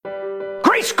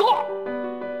school.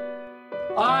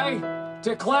 I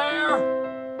declare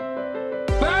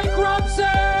bankruptcy!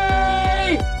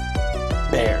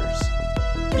 Bears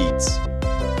beats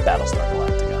Battlestar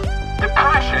Galactica.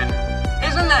 Depression?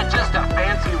 Isn't that just a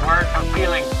fancy word for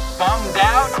feeling bummed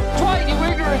out? Dwight, you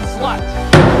ignorant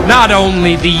slut! Not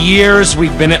only the years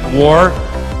we've been at war,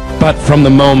 but from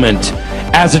the moment,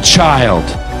 as a child,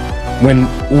 when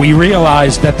we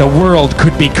realized that the world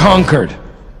could be conquered.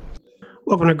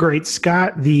 Welcome to Great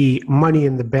Scott, the Money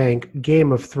in the Bank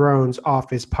Game of Thrones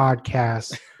Office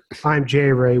podcast. I'm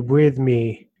Jay Ray. With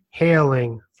me,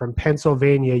 hailing from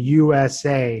Pennsylvania,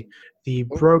 USA, the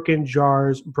Broken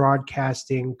Jars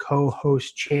Broadcasting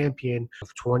co-host champion of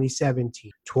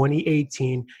 2017,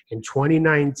 2018, and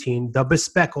 2019, the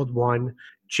bespeckled one,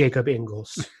 Jacob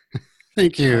Ingalls.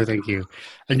 Thank you.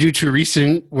 And due to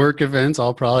recent work events,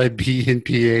 I'll probably be in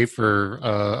PA for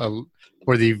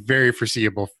the very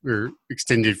foreseeable or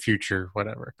extended future,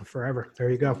 whatever. Forever. There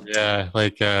you go. Yeah,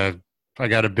 I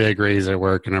got a big raise at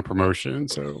work and a promotion,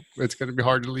 so it's going to be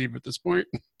hard to leave at this point.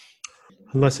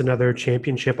 Unless another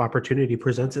championship opportunity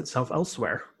presents itself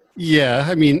elsewhere. Yeah,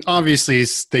 I mean, obviously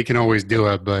they can always do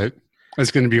it, but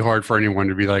it's going to be hard for anyone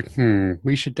to be like,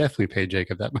 we should definitely pay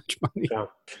Jacob that much money. Yeah.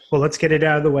 Well, let's get it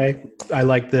out of the way. I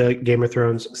like the Game of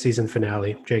Thrones season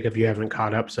finale. Jacob, you haven't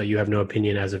caught up, so you have no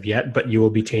opinion as of yet, but you will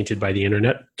be tainted by the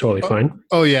internet. Totally fine.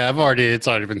 Oh yeah, it's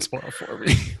already been spoiled for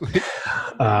me.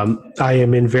 I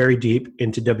am in very deep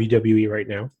into WWE right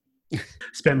now.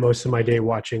 Spent most of my day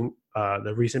watching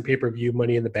the recent pay-per-view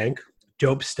Money in the Bank.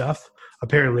 Dope stuff.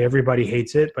 Apparently everybody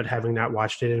hates it, but having not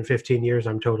watched it in 15 years,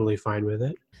 I'm totally fine with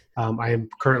it. I am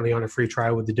currently on a free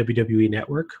trial with the WWE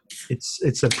Network.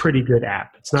 It's a pretty good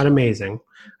app. It's not amazing.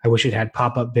 I wish it had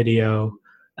pop-up video.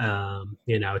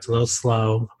 It's a little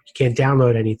slow. You can't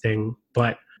download anything,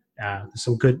 but there's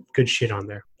some good shit on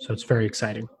there. So it's very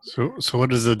exciting. So what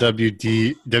does the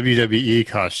WWE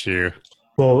cost you?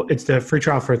 Well, it's the free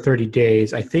trial for 30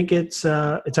 days. I think it's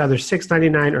either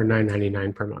 $6.99 or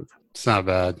 $9.99 per month. It's not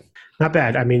bad. Not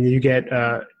bad. I mean, you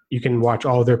can watch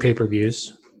all of their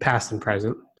pay-per-views, past and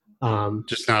present.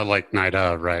 Just not like night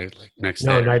of, right? Like next day.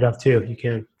 No, night of too. You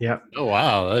can. Yeah. Oh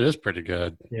wow, that is pretty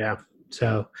good. Yeah.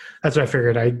 So that's what I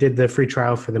figured. I did the free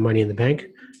trial for the Money in the Bank,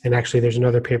 and actually, there's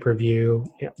another pay-per-view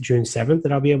June 7th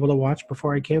that I'll be able to watch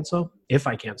before I cancel, if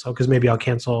I cancel, because maybe I'll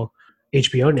cancel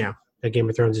HBO now that Game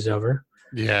of Thrones is over.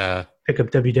 Yeah. Pick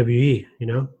up WWE.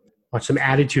 Watch some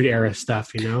Attitude Era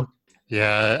stuff.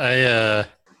 Yeah,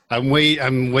 I'm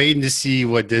waiting to see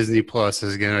what Disney Plus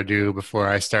is gonna do before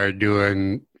I start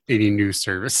doing any new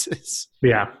services.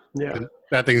 Yeah.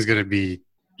 That thing's gonna be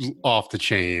off the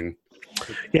chain.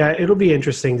 Yeah, it'll be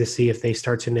interesting to see if they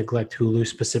start to neglect Hulu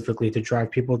specifically to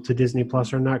drive people to Disney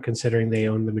Plus or not, considering they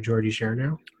own the majority share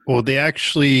now. Well, they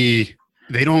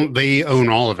own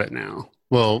all of it now.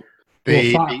 Well,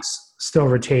 Fox still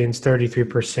retains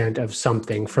 33% of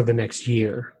something for the next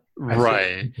year.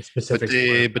 Right.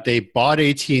 But they bought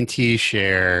AT&T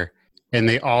share, and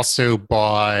they also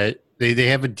bought they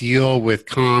have a deal with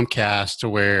Comcast to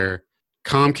where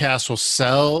Comcast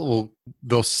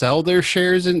they'll sell their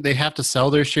shares, and they have to sell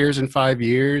their shares in 5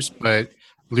 years, but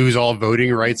lose all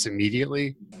voting rights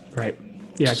immediately. Right.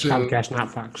 Yeah, it's Comcast,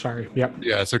 not Fox. Sorry. Yep.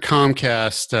 Yeah, so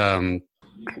Comcast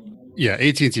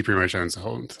AT&T pretty much owns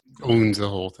the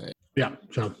whole thing. Yeah.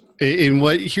 So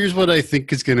here's what I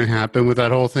think is going to happen with that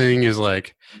whole thing is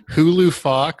like Hulu,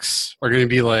 Fox are going to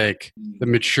be like the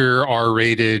mature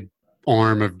R-rated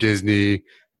arm of Disney,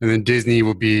 and then Disney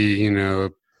will be,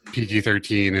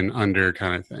 PG-13 and under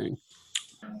kind of thing.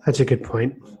 That's a good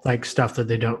point. Like stuff that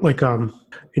they don't like.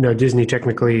 Disney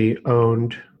technically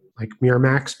owned like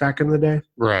Miramax back in the day,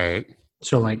 right?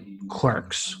 So like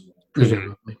Clerks,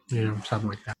 presumably, something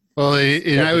like that. Well,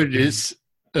 and I would just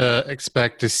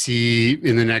expect to see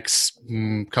in the next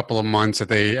couple of months that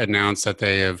they announce that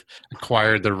they have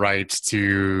acquired the rights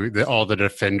to all the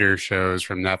Defender shows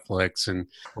from Netflix, and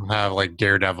we'll have like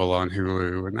Daredevil on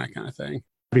Hulu and that kind of thing.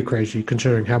 It'd be crazy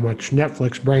considering how much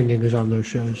Netflix branding is on those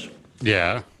shows.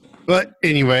 Yeah. But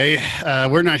anyway,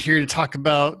 we're not here to talk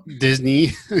about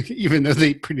Disney, even though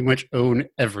they pretty much own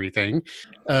everything.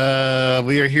 We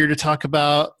are here to talk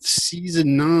about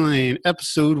Season 9,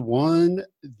 Episode 1,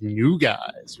 New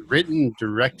Guys, written,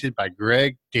 directed by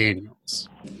Greg Daniels.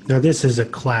 Now, this is a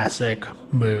classic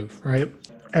move, right?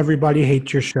 Everybody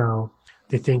hates your show.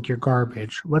 They think you're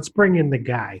garbage. Let's bring in the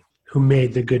guy who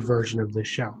made the good version of this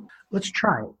show. Let's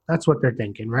try it. That's what they're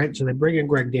thinking, right? So they bring in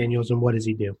Greg Daniels, and what does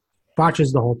he do?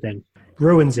 Botches the whole thing.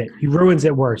 Ruins it. He ruins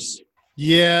it worse.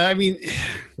 Yeah, I mean...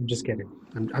 I'm just kidding.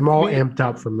 I'm all amped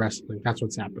up from wrestling. That's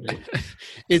what's happening.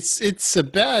 It's a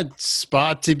bad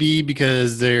spot to be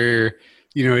because they're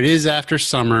it is after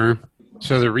summer,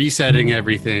 so they're resetting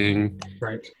everything.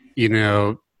 Right.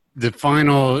 The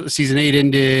final season 8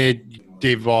 ended.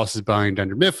 Dave Wallace is buying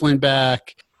Dunder Mifflin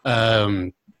back.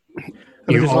 There's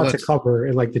lots to cover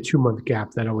in like the 2-month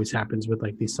gap that always happens with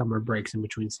like these summer breaks in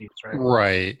between seasons, right?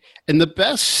 Right. And the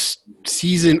best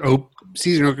season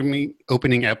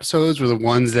opening episodes were the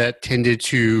ones that tended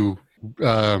to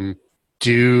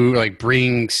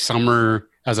bring summer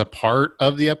as a part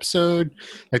of the episode.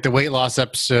 Like the weight loss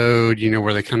episode,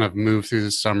 where they kind of move through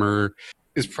the summer,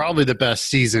 is probably the best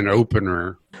season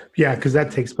opener. Yeah, because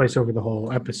that takes place over the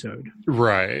whole episode.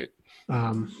 Right.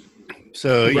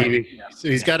 So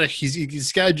he's got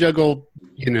to juggle,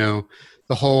 the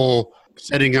whole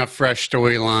setting up fresh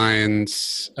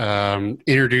storylines,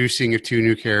 introducing of 2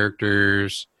 new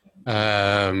characters.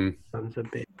 Sons of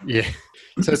bitch. Yeah.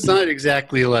 So it's not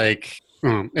exactly like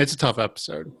it's a tough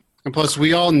episode. And plus,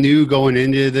 we all knew going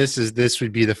into this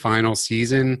would be the final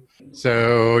season.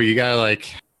 So you gotta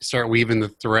start weaving the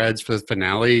threads for the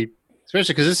finale,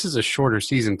 especially because this is a shorter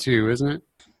season too, isn't it?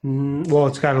 Well,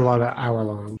 it's got a lot of hour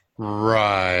long.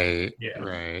 Right. Yeah.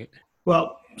 Right.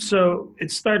 Well, so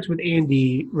it starts with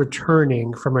Andy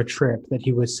returning from a trip that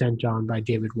he was sent on by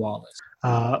David Wallace,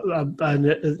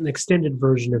 an extended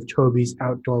version of Toby's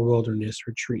outdoor wilderness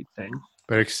retreat thing.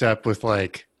 But except with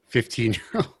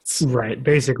 15-year-olds. Right.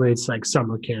 Basically, it's like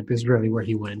summer camp is really where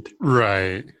he went.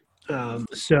 Right.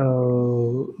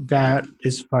 So that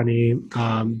is funny.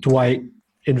 Dwight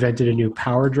invented a new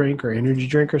power drink or energy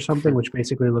drink or something, which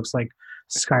basically looks like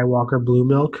Skywalker blue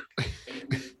milk.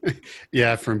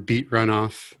 Yeah, from beet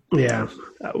runoff. Yeah.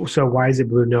 So why is it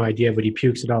blue? No idea, but he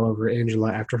pukes it all over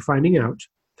Angela after finding out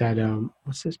that,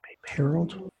 what's his name?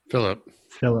 Harold? Philip.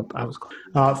 I was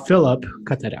close. Philip,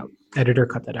 cut that out. Editor,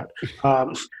 cut that out.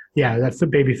 Yeah, that's the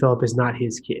baby Philip is not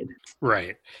his kid.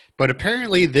 Right. But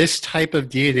apparently this type of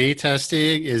DNA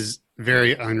testing is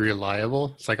very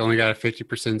unreliable. It's only got a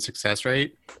 50% success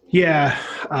rate. Yeah.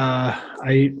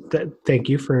 Thank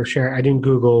you for sharing. I didn't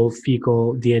Google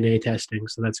fecal DNA testing,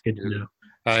 so that's good to know.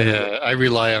 I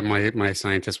rely on my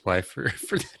scientist wife for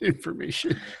that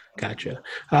information. Gotcha.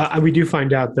 We do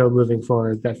find out, though, moving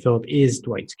forward, that Philip is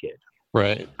Dwight's kid.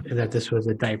 Right. And that this was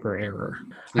a diaper error.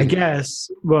 I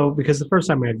guess, because the first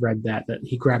time I had read that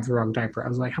he grabbed the wrong diaper, I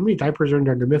was like, how many diapers are in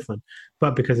Dunder Mifflin?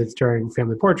 But because it's during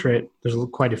Family Portrait, there's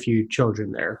quite a few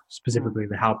children there, specifically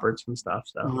the Halperts and stuff.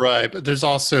 So. Right. But there's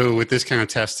also, with this kind of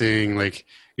testing,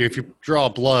 if you draw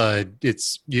blood,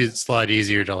 it's a lot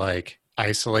easier to,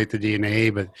 isolate the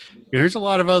DNA. But there's a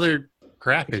lot of other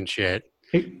crap and shit.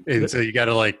 And so you got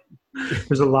to,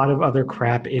 There's a lot of other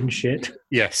crap in shit.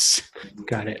 Yes.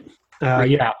 Got it.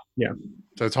 Yeah.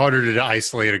 So it's harder to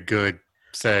isolate a good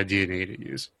set of DNA to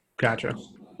use. Gotcha.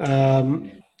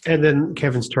 And then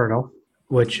Kevin's turtle,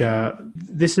 which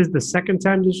this is the second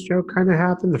time this joke kind of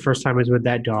happened. The first time was with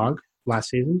that dog last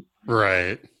season.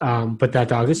 Right. But that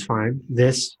dog is fine.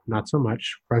 This, not so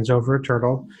much. Runs over a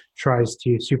turtle, tries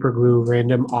to super glue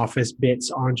random office bits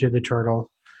onto the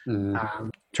turtle.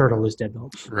 Turtle is dead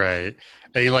though. Right.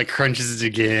 And he crunches it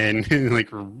again and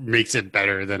makes it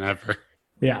better than ever.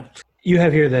 Yeah. You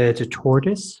have here that it's a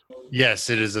tortoise.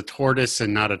 Yes, it is a tortoise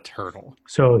and not a turtle.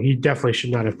 So he definitely should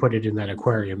not have put it in that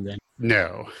aquarium then.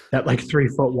 No. That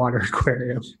 3-foot water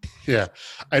aquarium. Yeah.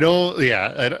 I don't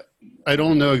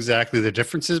know exactly the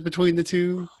differences between the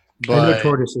two. But I know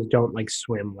tortoises don't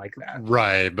swim like that.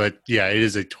 Right, but yeah, it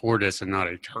is a tortoise and not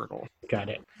a turtle. Got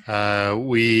it.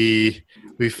 We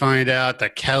find out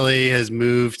that Kelly has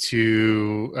moved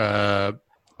to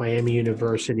Miami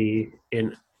University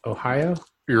in Ohio.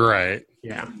 You're right.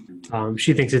 Yeah.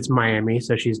 She thinks it's Miami,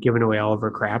 so she's giving away all of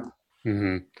her crap.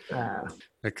 Mm-hmm.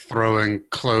 Throwing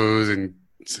clothes and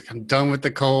I'm done with the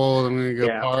cold. I'm going to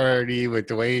go party with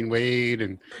Dwayne Wade.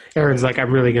 And Erin's like,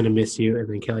 I'm really going to miss you. And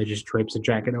then Kelly just drapes a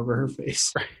jacket over her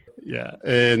face. Yeah.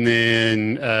 And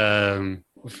then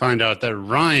we find out that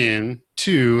Ryan,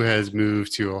 too, has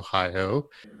moved to Ohio.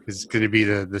 It's going to be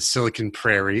the Silicon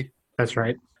Prairie. That's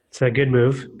right. It's a good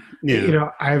move. Yeah.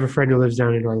 I have a friend who lives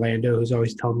down in Orlando who's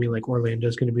always telling me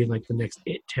Orlando's going to be the next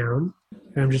it town.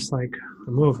 And I'm just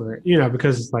I'm over it,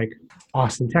 because it's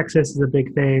Austin, Texas is a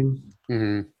big thing.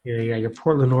 Mm-hmm. You got your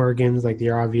Portland, Oregon's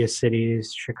your obvious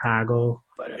cities, Chicago.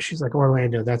 But she's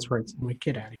Orlando, that's where it's. I'm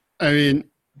get out of here. I mean,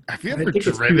 have you ever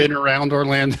driven around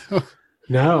Orlando?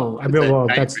 No.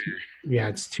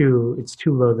 It's too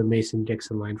low the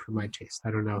Mason-Dixon line for my taste.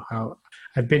 I don't know how.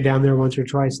 I've been down there once or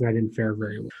twice and I didn't fare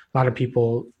very well. A lot of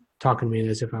people talking to me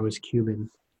as if I was Cuban.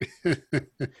 I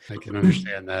can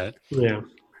understand that. Yeah.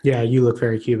 Yeah, you look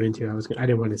very Cuban too. I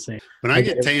didn't want to say. When I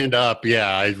get tanned up,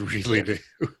 yeah, I really do.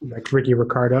 Like Ricky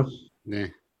Ricardo. Yeah.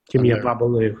 Give me a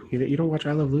Babalu. You don't watch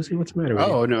I Love Lucy? What's the matter with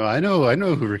you? Oh no, I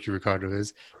know who Ricky Ricardo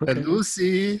is. Okay.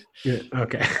 Lucy. Yeah,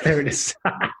 okay, there it is.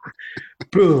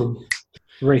 Boom.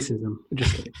 Racism.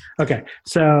 Just kidding. Okay,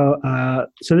 so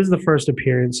this is the first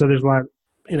appearance. So there's a lot,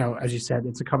 as you said,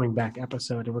 it's a coming back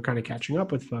episode, and we're kind of catching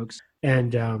up with folks.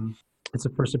 And it's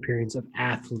the first appearance of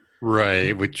Athlete.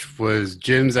 Right, which was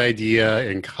Jim's idea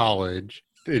in college,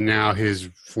 and now his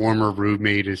former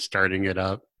roommate is starting it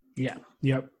up. Yeah.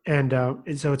 Yep. And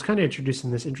so it's kind of introducing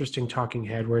this interesting talking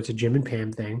head where it's a Jim and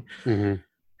Pam thing. Mm-hmm.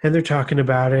 And they're talking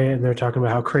about it, and they're talking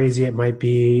about how crazy it might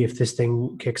be if this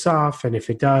thing kicks off. And if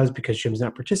it does, because Jim's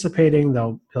not participating,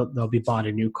 they'll be bought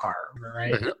a new car,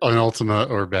 right? An Ultima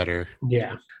or better.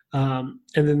 Yeah. And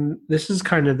then this is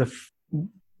kind of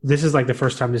this is like the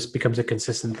first time this becomes a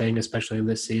consistent thing, especially in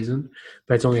this season.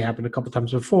 But it's only happened a couple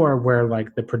times before where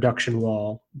like the production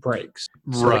wall breaks.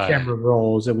 So the camera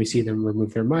rolls and we see them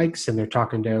remove their mics and they're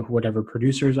talking to whatever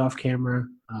producers off camera,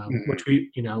 which we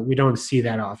don't see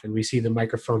that often. We see the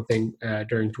microphone thing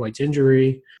during Dwight's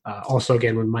injury. Also,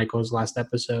 again, when Michael's last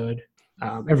episode.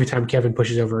 Every time Kevin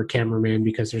pushes over a cameraman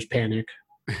because there's panic.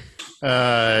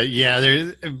 But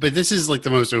this is like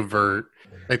the most overt.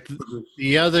 Like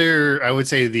I would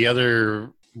say the other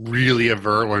really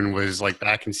overt one was like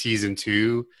back in season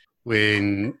 2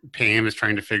 when Pam is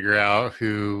trying to figure out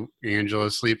who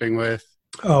Angela's sleeping with.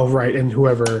 Oh, right. And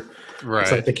whoever,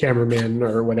 it's like the cameraman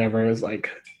or whatever is like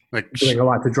doing a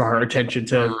lot to draw her attention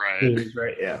to things,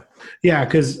 right? Yeah. Yeah,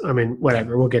 because,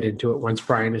 whatever. We'll get into it once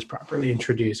Brian is properly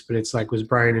introduced. But it's like, was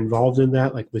Brian involved in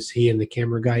that? Like, was he and the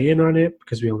camera guy in on it?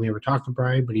 Because we only ever talked to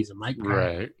Brian, but he's a mic guy.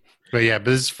 Right. But yeah,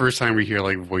 this is the first time we hear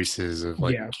like voices of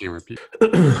like camera people.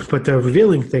 But the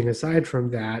revealing thing aside from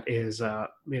that is,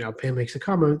 Pam makes a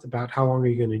comment about how long are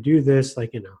you going to do this?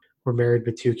 Like, we're married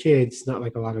with 2 kids. Not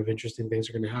like a lot of interesting things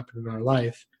are going to happen in our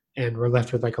life. And we're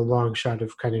left with like a long shot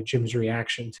of kind of Jim's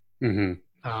reaction. Mm-hmm.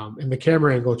 And the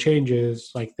camera angle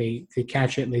changes. Like they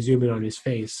catch it and they zoom in on his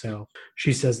face. So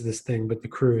she says this thing, but the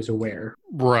crew is aware.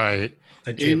 Right.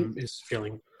 That Jim is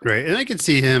feeling. Right. And I can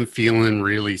see him feeling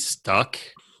really stuck.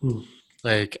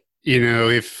 Like,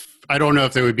 if I don't know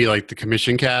if there would be like the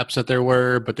commission caps that there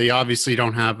were, but they obviously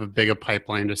don't have a big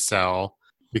pipeline to sell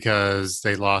because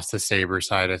they lost the Sabre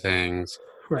side of things.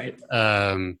 Right.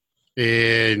 And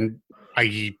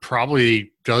he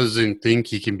probably doesn't think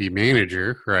he can be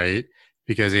manager, right?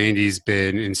 Because Andy's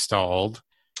been installed.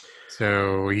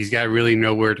 So he's got really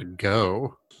nowhere to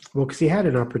go. Well, because he had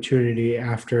an opportunity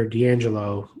after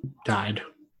D'Angelo died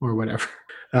or whatever,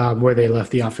 where they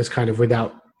left the office kind of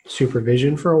without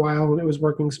supervision for a while when it was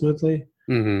working smoothly.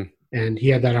 Mm-hmm. And he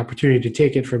had that opportunity to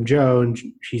take it from Joe, and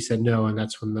she said no, and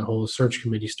that's when the whole search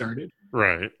committee started.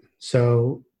 Right.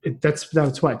 So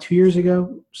that's what, 2 years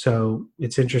ago? So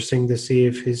it's interesting to see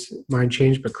if his mind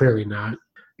changed, but clearly not.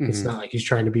 Mm-hmm. It's not like he's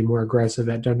trying to be more aggressive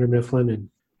at Dunder Mifflin, and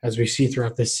as we see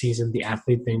throughout this season, the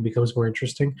athlete thing becomes more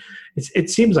interesting.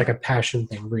 It seems like a passion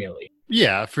thing, really.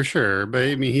 Yeah, for sure.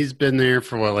 But, he's been there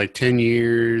for, 10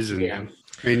 years? And, yeah.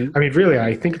 Really,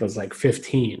 I think it was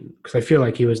 15 because I feel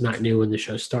like he was not new when the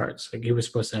show starts. Like he was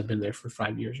supposed to have been there for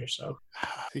 5 years or so.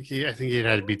 I think he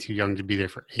had to be too young to be there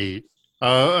for 8.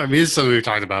 This is something we've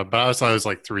talked about, but I thought it was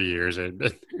 3 years.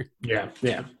 Yeah.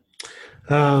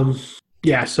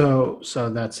 So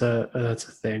that's a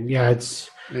thing. Yeah, it's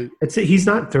he's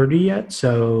not 30 yet,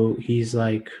 so he's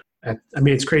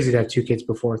it's crazy to have 2 kids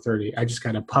before 30. I just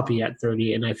got a puppy at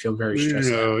 30, and I feel very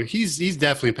stressed out. He's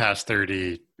definitely past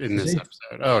 30 in this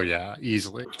episode. Oh, yeah,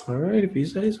 easily. All right, if you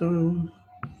say so.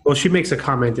 Well, she makes a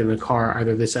comment in the car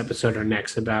either this episode or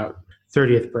next about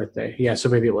 30th birthday. Yeah, so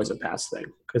maybe it was a past thing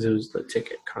because it was the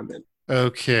ticket comment.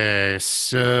 Okay,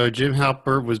 so Jim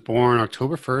Halpert was born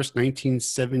October 1st,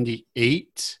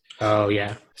 1978. Oh,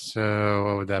 yeah. So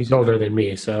what would that be? He's older than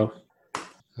me, so...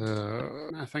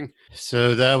 nothing.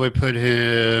 So that would put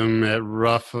him at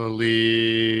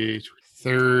roughly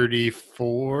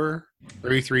 33,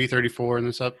 34 in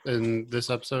this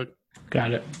episode.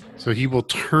 Got it. So he will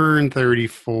turn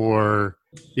 34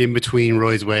 in between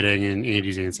Roy's wedding and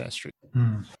Andy's ancestry.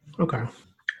 Okay.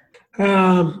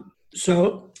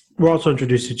 So we're also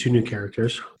introduced to 2 new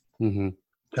characters. Mm-hmm.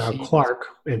 Clark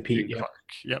and Pete. Yep. Clark.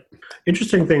 Yep.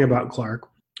 Interesting thing about Clark,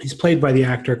 he's played by the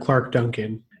actor Clark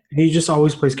Duncan. And he just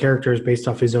always plays characters based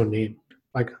off his own name.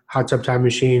 Like Hot Tub Time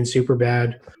Machine,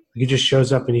 Superbad. He just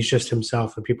shows up and he's just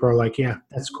himself. And people are like, yeah,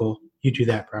 that's cool. You do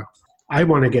that, bro. I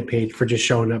want to get paid for just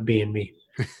showing up being me.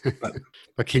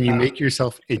 But can you make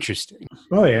yourself interesting?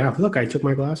 Oh, yeah. Look, I took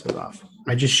my glasses off.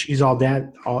 She's all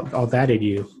that at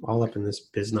you, all up in this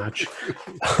biznatch.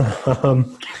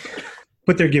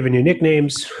 But they're giving you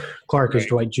nicknames. Clark is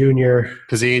Dwight Jr.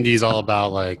 Because Andy's all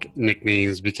about like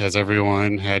nicknames because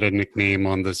everyone had a nickname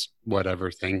on this whatever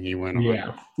thing he went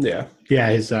on. Yeah.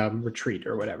 His retreat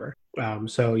or whatever.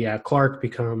 So yeah, Clark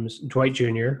becomes Dwight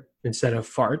Jr. instead of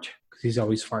Fart because he's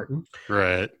always farting.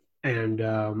 Right. And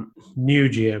new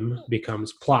Jim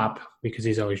becomes Plop because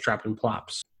he's always dropping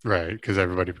plops. Right. Because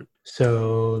everybody.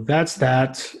 So that's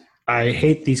that. I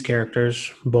hate these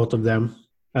characters, both of them.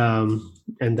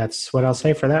 And that's what I'll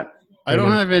say for that. I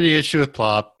don't have any issue with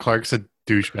Plop. Clark's a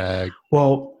douchebag.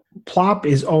 Well, Plop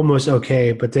is almost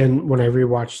okay, but then when I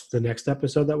rewatched the next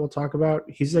episode that we'll talk about,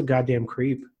 he's a goddamn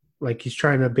creep. Like he's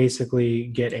trying to basically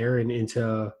get Aaron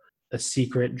into a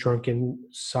secret drunken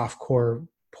softcore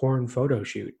porn photo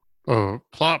shoot. Oh,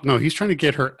 Plop. No, he's trying to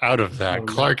get her out of that.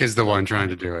 Clark is the one trying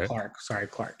to do it.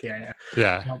 Clark.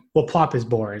 Yeah. Well, Plop is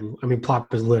boring. I mean,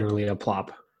 Plop is literally a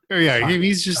plop. Yeah,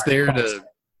 he's just there to...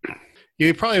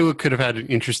 You probably could have had an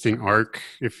interesting arc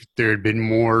if there had been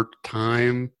more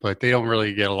time, but they don't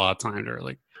really get a lot of time to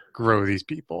like grow these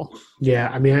people. Yeah,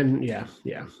 I mean, yeah.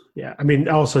 I mean,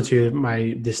 also too,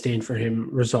 my disdain for him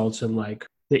results in like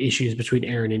the issues between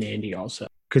Aaron and Andy also,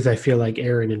 because I feel like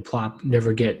Aaron and Plop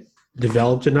never get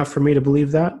developed enough for me to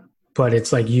believe that, but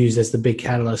it's like used as the big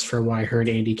catalyst for why her and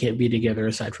Andy can't be together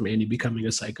aside from Andy becoming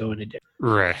a psycho and a dick.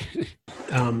 Right.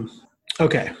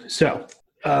 Okay, so...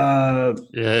 and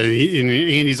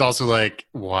Andy's also like,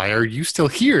 why are you still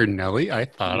here, Nellie? I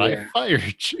thought I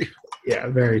fired you. Yeah,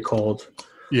 very cold.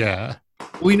 Yeah.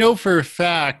 We know for a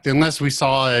fact, unless it was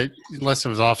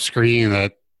off screen,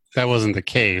 that wasn't the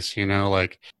case,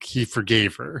 like he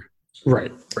forgave her.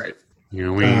 Right.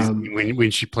 When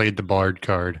she played the Bard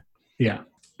card. Yeah.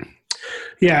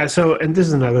 So, and this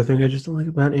is another thing I just don't like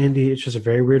about Andy. It's just a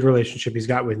very weird relationship he's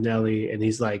got with Nellie, and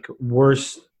he's like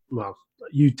worse. Well,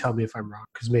 you tell me if I'm wrong,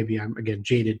 because maybe I'm, again,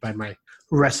 jaded by my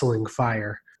wrestling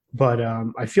fire. But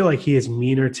I feel like he is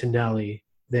meaner to Nellie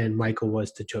than Michael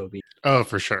was to Toby. Oh,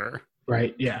 for sure.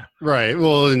 Right? Yeah. Right.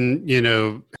 Well, and,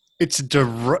 it's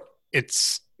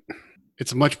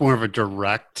much more of a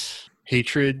direct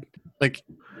hatred. Like,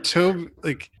 Toby,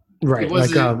 like... Right.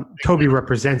 Like, Toby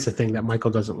represents a thing that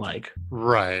Michael doesn't like.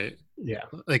 Right. Yeah.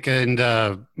 Like,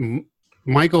 and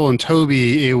Michael and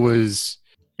Toby, it was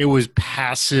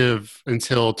passive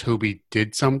until Toby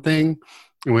did something,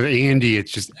 and with Andy,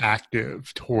 it's just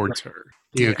active towards her.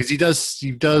 Because he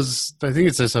does. I think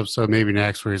it's this episode, maybe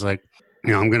next, where he's like,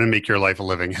 I'm going to make your life a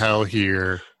living hell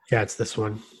here. Yeah, it's this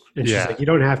one. And she's like, you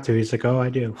don't have to. He's like, oh, I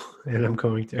do, and I'm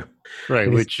going to.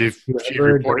 Right, which if she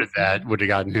reported that, would have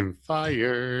gotten him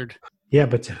fired. Yeah,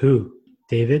 but to who?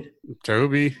 David?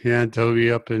 Toby. Yeah,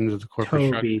 Toby up into the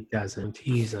corporate Toby doesn't.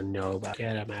 He's a nobody.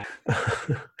 Get him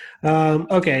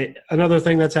out. Okay, another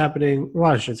thing that's happening. A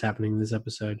lot of shit's happening in this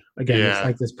episode. Again, it's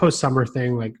like this post-summer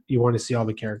thing. Like, you want to see all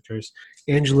the characters.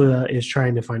 Angela is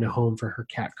trying to find a home for her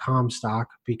cat Comstock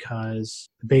because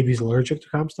the baby's allergic to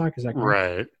Comstock. Is that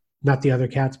correct? Right. Not the other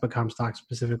cats, but Comstock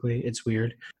specifically. It's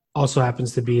weird. Also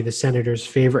happens to be the senator's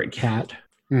favorite cat.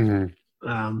 Mm-hmm.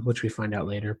 Which we find out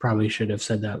later. Probably should have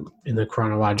said that in the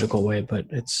chronological way, but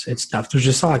it's tough. There's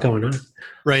just a lot going on.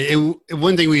 Right.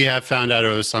 One thing we have found out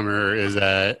over the summer is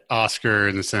that Oscar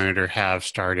and the senator have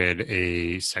started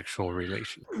a sexual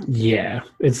relation. Yeah.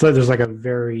 It's like there's like a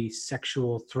very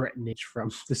sexual threatening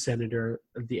from the senator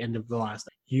at the end of the last.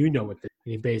 He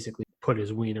basically put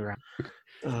his wiener out.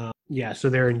 So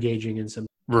they're engaging in some.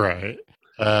 Right.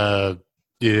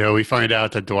 We find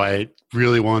out that Dwight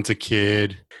really wants a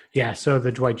kid. Yeah, so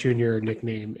the Dwight Jr.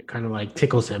 nickname kind of like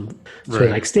tickles him. So he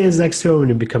like stands next to him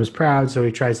and becomes proud. So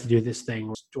he tries to do this thing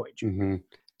with Dwight Jr.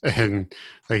 Mm-hmm. And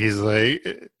like he's like,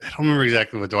 I don't remember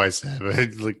exactly what Dwight said, but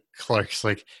like Clark's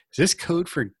like, is this code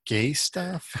for gay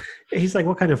stuff? He's like,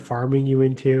 what kind of farming you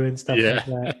into and stuff like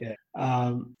that. Yeah.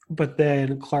 But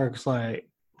then Clark's like,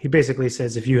 he basically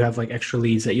says, if you have like extra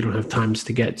leads that you don't have times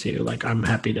to get to, like, I'm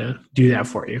happy to do that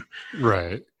for you.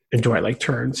 Right. And Dwight like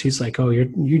turns. He's like, oh,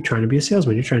 you're trying to be a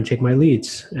salesman. You're trying to take my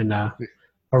leads. And a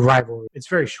rivalry. It's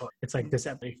very short. It's like this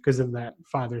epic because of that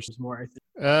father's more, I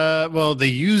think. Well, they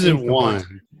use it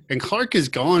one. And Clark is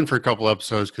gone for a couple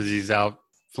episodes because he's out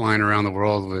flying around the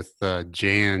world with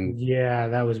Jan. Yeah,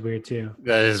 that was weird too.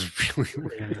 That is really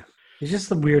weird. Yeah. He's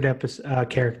just a weird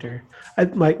character.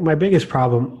 My biggest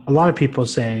problem, a lot of people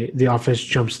say The Office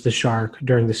jumps the shark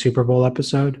during the Super Bowl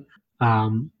episode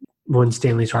when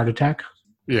Stanley's heart attack.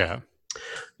 Yeah.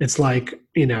 It's like,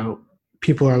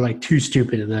 people are like too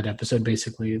stupid in that episode,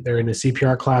 basically. They're in a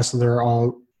CPR class and they're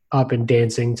all up and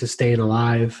dancing to Staying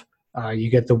Alive.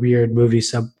 You get the weird movie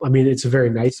it's a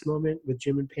very nice moment with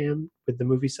Jim and Pam with the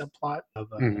movie subplot.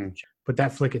 But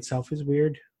that flick itself is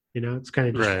weird. It's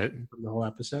kind of Right. from the whole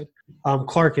episode.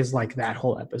 Clark is like that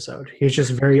whole episode. He's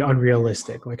just very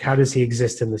unrealistic. Like, how does he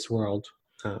exist in this world?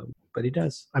 But he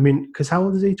does. I mean, because how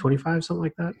old is he? 25, something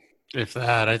like that? If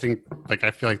that, I think, like,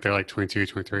 I feel like they're like 22,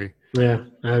 23. Yeah.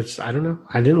 I don't know.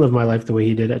 I didn't live my life the way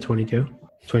he did at 22,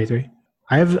 23.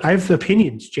 I have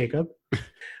opinions, Jacob.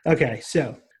 Okay,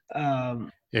 so.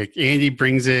 Like Andy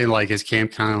brings in like his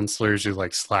camp counselors who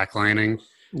like slacklining.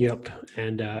 Yep.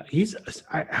 And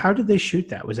how did they shoot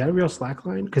that? Was that a real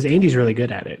slackline? Because Andy's really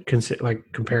good at it, like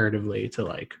comparatively to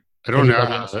like. I don't know.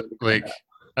 anybody else. Like,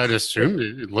 I'd assume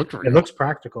it looked real. It looks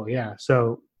practical, yeah.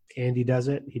 So Andy does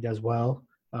it. He does well.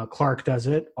 Clark does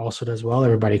it. Also does well.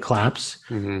 Everybody claps.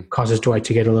 Mm-hmm. Causes Dwight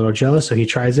to get a little jealous, so he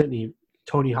tries it. And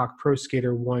Tony Hawk Pro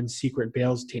Skater 1 secret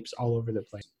Bales tapes all over the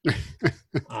place.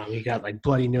 He got like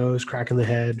bloody nose, crack in the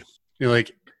head.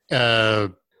 Like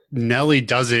Nellie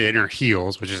does it in her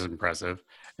heels, which is impressive.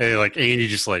 And like Andy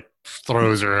just like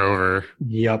throws her over.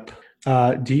 Yep.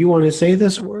 Do you want to say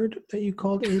this word that you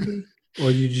called Andy? Or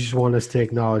you just want us to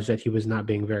acknowledge that he was not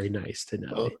being very nice to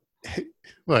Nellie?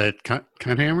 What?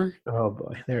 Cunt hammer? Oh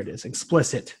boy, there it is.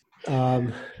 Explicit.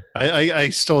 I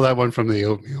stole that one from the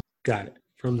oatmeal. Got it.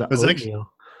 From the Was oatmeal.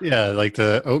 Yeah, like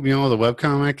the oatmeal, the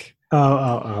webcomic.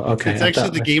 Oh, okay. It's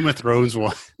actually the Game of Thrones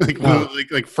one.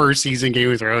 like first season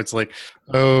Game of Thrones. Like,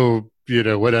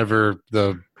 whatever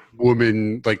the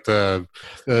woman, like the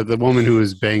woman who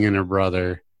was banging her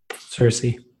brother.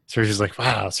 Cersei's like,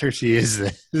 wow, Cersei is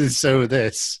this. So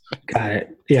this. Got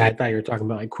it. Yeah, I thought you were talking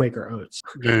about like Quaker Oats.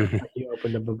 You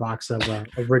opened up a box of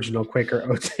original Quaker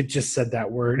Oats. It just said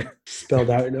that word spelled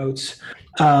out in oats.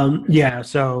 Yeah,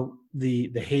 so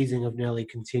the hazing of Nellie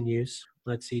continues.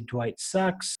 Let's see, Dwight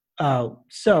sucks.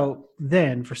 So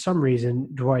then for some reason,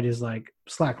 Dwight is like,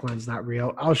 slackline's not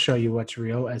real. I'll show you what's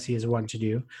real, as he is wont to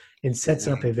do, and sets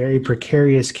up a very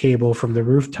precarious cable from the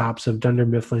rooftops of Dunder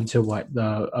Mifflin to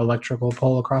the electrical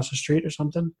pole across the street or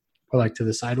something, or like to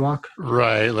the sidewalk.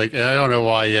 Right. Like, I don't know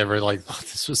why you ever like thought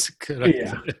this was a good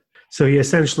idea. Yeah. So he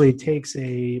essentially takes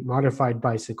a modified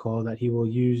bicycle that he will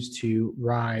use to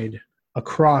ride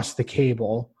across the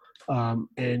cable.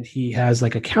 And he has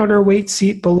like a counterweight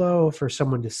seat below for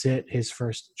someone to sit. His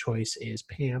first choice is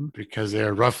Pam. Because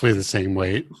they're roughly the same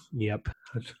weight. Yep.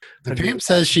 And Pam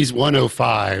says she's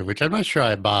 105, which I'm not sure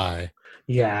I buy.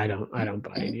 Yeah, I don't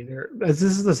buy it either. This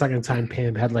is the second time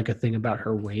Pam had like a thing about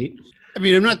her weight. I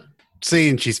mean, I'm not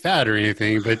saying she's fat or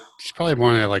anything, but she's probably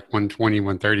more in that like 120,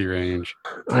 130 range.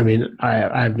 I mean, I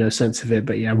have no sense of it,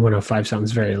 but yeah, 105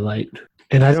 sounds very light.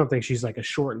 And I don't think she's like a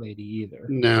short lady either.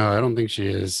 No, I don't think she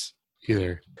is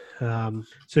either.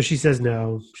 So she says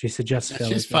no. She suggests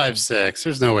she's 5'6".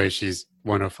 There's no way she's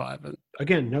 105.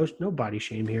 Again, no body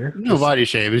shame here. No body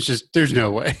shame. It's just there's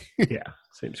no way. Yeah,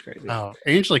 seems crazy. Oh,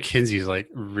 Angela Kinsey's like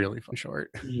really short.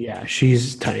 Yeah,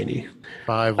 she's tiny.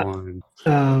 5'1".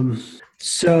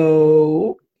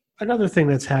 So another thing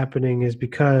that's happening is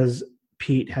because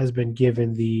Pete has been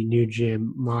given the new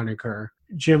Jim moniker.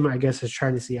 Jim, I guess, is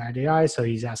trying to see eye to eye, so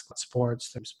he's asking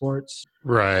sports.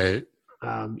 Right.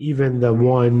 Even the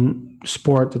one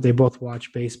sport that they both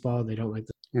watch, baseball, they don't like.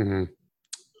 Mm-hmm.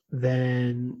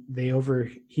 Then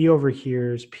he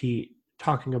overhears Pete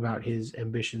talking about his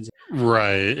ambitions.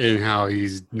 Right, and how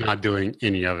he's not doing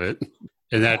any of it.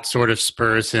 And that sort of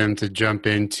spurs him to jump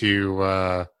into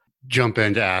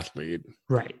athlete.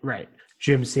 Right.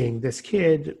 Jim seeing this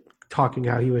kid talking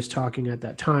how he was talking at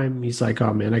that time, he's like,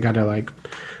 oh man, I gotta like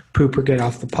poop or get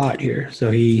off the pot here.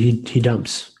 So he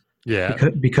dumps. Yeah.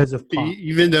 Because of pot.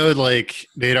 Even though like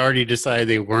they'd already decided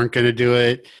they weren't going to do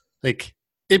it, like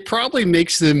it probably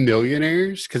makes them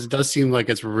millionaires because it does seem like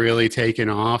it's really taken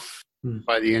off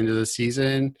by the end of the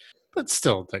season, but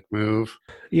still a dick move.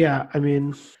 Yeah. I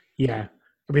mean,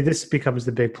 this becomes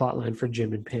the big plot line for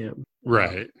Jim and Pam.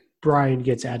 Right. Brian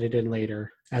gets added in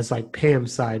later as like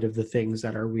Pam's side of the things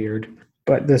that are weird.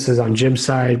 But this is on Jim's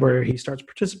side where he starts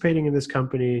participating in this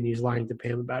company and he's lying to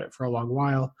Pam about it for a long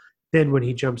while. Then when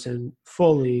he jumps in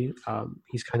fully,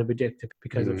 he's kind of addicted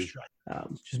because of stress.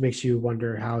 Just makes you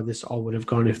wonder how this all would have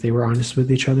gone if they were honest with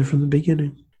each other from the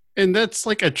beginning. And that's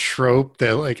like a trope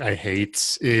that like I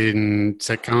hate in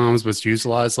sitcoms, but it's used a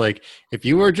lot. It's like, if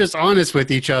you were just honest with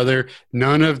each other,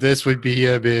 none of this would be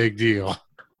a big deal.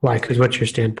 Why? Because what's your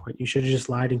standpoint? You should have just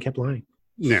lied and kept lying.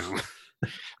 No.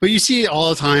 But you see it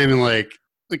all the time, and like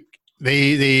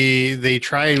they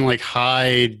try and like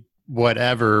hide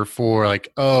whatever for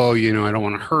like, oh, I don't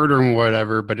want to hurt her or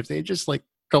whatever. But if they just like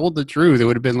told the truth, it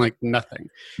would have been like nothing.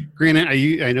 Granted,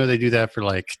 I know they do that for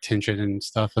like tension and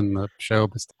stuff in the show,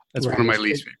 but that's one of my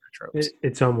least favorite tropes.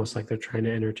 It's almost like they're trying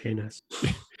to entertain us.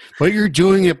 But you're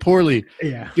doing it poorly.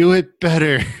 Yeah. Do it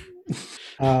better.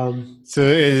 So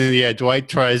yeah, Dwight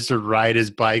tries to ride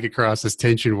his bike across this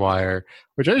tension wire,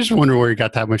 which I just wonder where he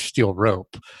got that much steel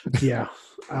rope. Yeah.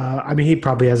 I mean, he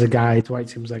probably has a guy. Dwight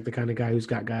seems like the kind of guy who's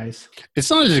got guys. It's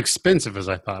not as expensive as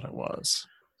I thought it was.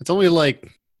 It's only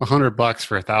like $100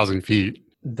 for 1,000 feet.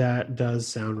 That does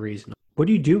sound reasonable. What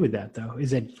do you do with that, though?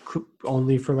 Is it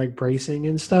only for like bracing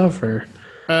and stuff, or?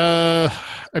 I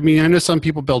mean, I know some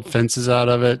people build fences out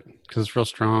of it because it's real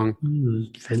strong.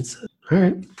 Fences. All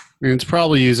right. I mean, it's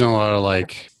probably using a lot of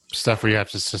like stuff where you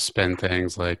have to suspend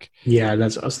things, like Yeah,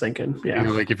 that's what I was thinking. Yeah. you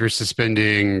know, like if you're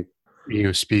suspending, you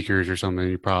know, speakers or something,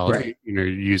 you probably Right. you know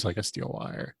use like a steel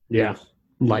wire. Yeah.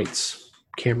 Lights,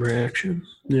 camera action.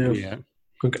 Yeah. Yeah.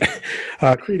 Okay.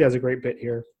 Creed has a great bit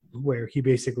here where he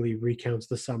basically recounts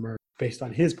the summer based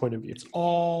on his point of view. It's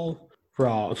all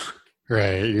wrong.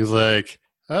 Right. He's like,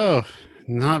 oh,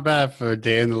 not bad for a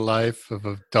day in the life of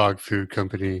a dog food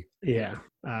company. Yeah.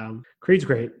 Creed's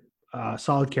great.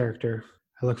 Solid character.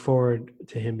 I look forward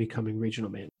to him becoming regional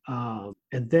man.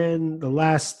 And then the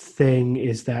last thing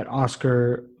is that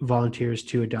Oscar volunteers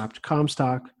to adopt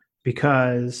Comstock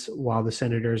because while the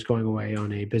senator is going away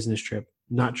on a business trip,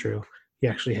 not true. He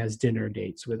actually has dinner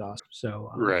dates with Oscar.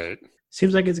 So Right.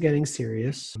 seems like it's getting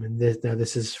serious. I mean,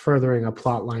 this is furthering a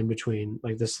plot line between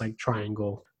like this like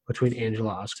triangle between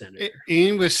Angela, Oscar, and Senator.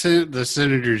 And with the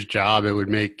senator's job, it would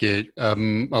make it a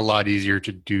lot easier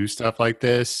to do stuff like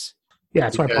this. Yeah,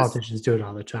 that's why Because- politicians do it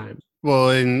all the time. Well,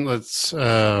 and let's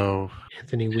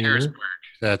Anthony Weiner. Harrisburg.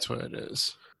 That's what it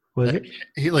is. Was it?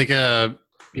 He like you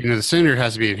know, the senator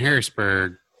has to be in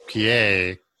Harrisburg,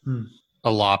 PA,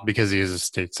 a lot because he is a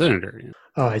state senator. You know?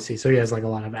 Oh, I see. So he has like a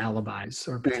lot of alibis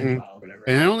or potential or whatever.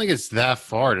 And I don't think it's that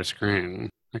far to Scranton.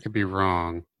 I could be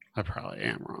wrong. I probably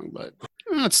am wrong, but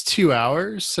it's 2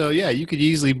 hours. So yeah, you could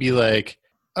easily be like,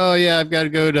 oh yeah, I've got to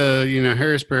go to, you know,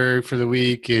 Harrisburg for the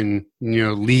week and, you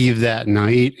know, leave that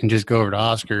night and just go over to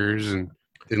Oscars and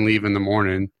then leave in the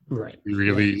morning. Right.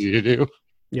 Really easy to do.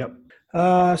 Yep.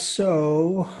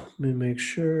 So let me make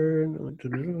sure.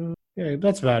 Yeah,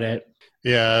 that's about it.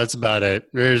 Yeah, that's about it.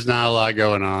 There's not a lot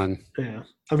going on. Yeah.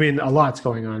 I mean, a lot's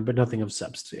going on, but nothing of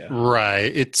substance. Yeah.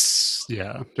 Right. There's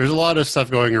a lot of stuff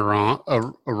going a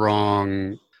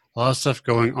lot of stuff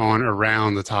going on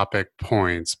around the topic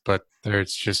points, but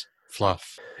there's just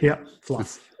fluff. Yep.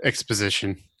 Fluff.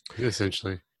 Exposition,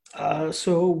 essentially.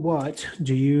 So what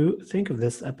do you think of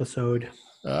this episode?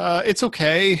 It's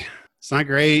okay. It's not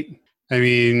great. I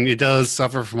mean, it does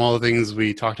suffer from all the things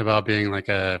we talked about being like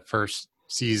a first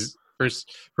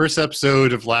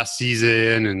episode of last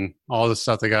season and all the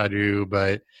stuff they got to do.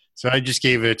 But so I just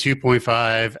gave it a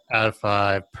 2.5 out of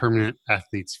 5 permanent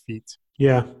athlete's feet.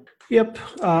 Yeah. Yep.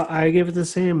 I gave it the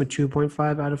same, a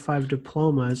 2.5 out of 5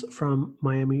 diplomas from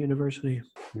Miami University.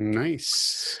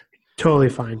 Nice. Totally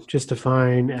fine. Just a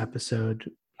fine episode.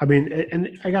 I mean,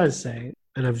 and I got to say,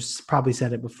 and I've probably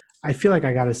said it before, I feel like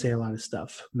I got to say a lot of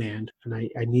stuff, man. And I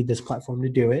need this platform to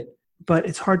do it. But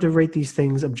it's hard to rate these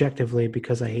things objectively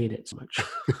because I hate it so much.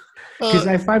 Because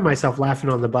I find myself laughing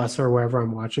on the bus or wherever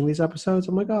I'm watching these episodes.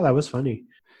 I'm like, oh, that was funny.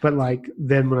 But like,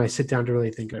 then when I sit down to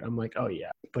really think it, I'm like, oh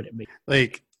yeah, but it makes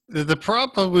like the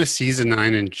problem with season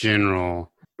 9 in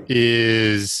general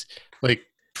is like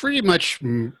pretty much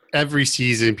every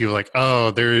season people are like,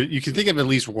 oh, you can think of at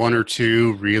least 1 or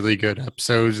 2 really good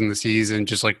episodes in the season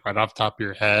just like right off the top of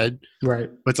your head. right.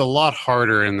 But it's a lot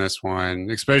harder in this one,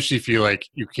 especially if you like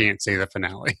you can't say the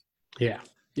finale. Yeah.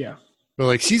 Yeah. But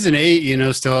like season 8, you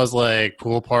know, still has like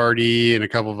Pool Party and a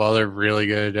couple of other really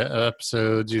good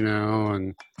episodes, you know,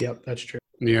 and Yep. That's true.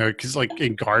 you know, because like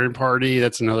in Garden Party,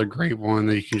 that's another great one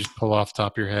that you can just pull off the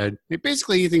top of your head. I mean,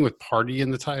 basically anything with party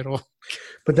in the title.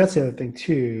 But that's the other thing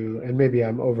too, and maybe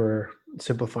I'm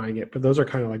oversimplifying it, but those are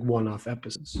kind of like one-off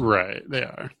episodes. Right, they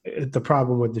are. The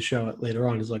problem with the show later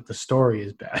on is like the story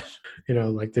is bad. You know,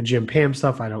 like the Jim Pam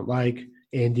stuff I don't like.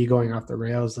 Andy going off the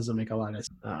rails doesn't make a lot of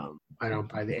I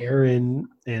don't buy the Aaron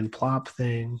and Plop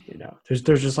thing. You know, there's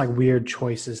just like weird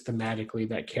choices thematically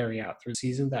that carry out through the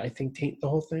season that I think taint the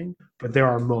whole thing. But there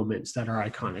are moments that are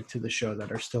iconic to the show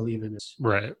that are still even.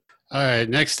 Right. All right,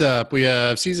 next up, we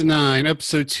have Season 9,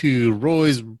 Episode 2,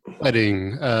 Roy's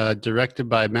Wedding, directed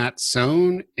by Matt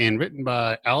Sohn and written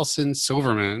by Allison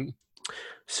Silverman.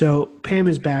 So Pam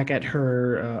is back at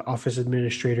her office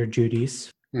administrator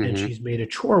duties, and she's made a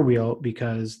chore wheel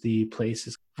because the place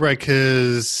is... Right,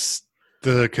 because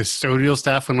the custodial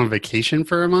staff went on vacation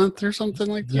for a month or something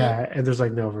like that? Yeah, and there's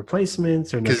like no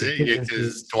replacements or no contingencies.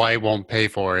 Because Dwight won't pay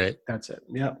for it. That's it.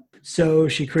 Yep. So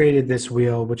she created this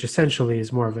wheel, which essentially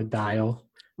is more of a dial.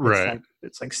 It's Right. like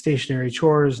It's like stationary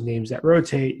chores, names that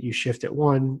rotate. You shift at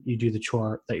one, you do the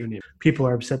chore that you name. People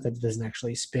are upset that it doesn't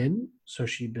actually spin, so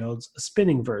she builds a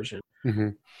spinning version. Mm-hmm.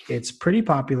 It's pretty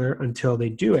popular until they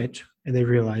do it and they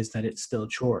realize that it's still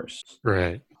chores.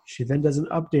 Right. She then does an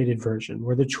updated version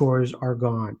where the chores are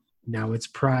gone. Now it's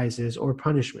prizes or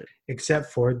punishment, except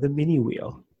for the mini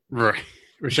wheel. Right.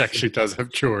 Which actually does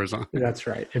have chores on it. That's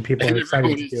right. And people are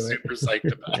excited to do it. Super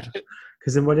psyched about it.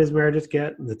 Because then what does Meredith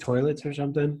get? The toilets or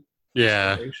something?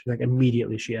 Yeah. She's like,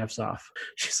 immediately she F's off.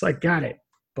 She's like, got it.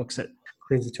 Books it.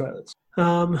 Cleans the toilets.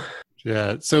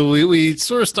 Yeah. So we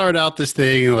sort of start out this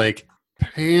thing like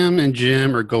Pam and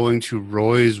Jim are going to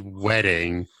Roy's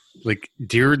wedding like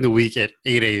during the week at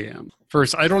 8 a.m.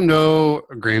 First, I don't know,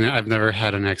 granted, I've never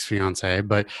had an ex-fiance,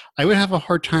 but I would have a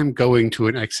hard time going to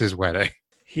an ex's wedding.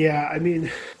 Yeah, I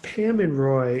mean, Pam and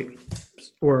Roy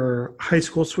were high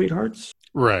school sweethearts.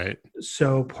 Right.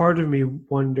 So part of me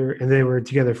wonder, and they were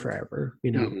together forever,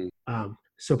 you know. Mm-hmm.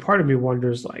 So part of me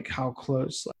wonders like how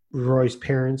close like, Roy's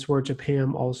parents were to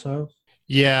Pam also.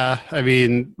 Yeah, I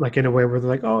mean, like in a way where they're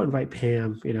like, oh, invite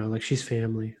Pam, you know, like she's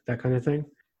family, that kind of thing.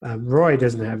 Roy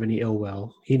doesn't have any ill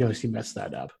will. He knows he messed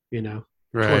that up, you know.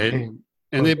 Right.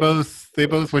 And they both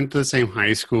went to the same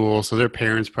high school, so their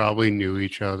parents probably knew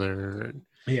each other.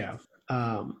 Yeah.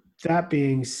 That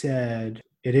being said,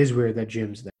 it is weird that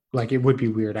Jim's there. Like, it would be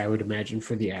weird, I would imagine,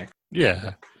 for the act.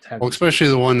 Yeah. Well, especially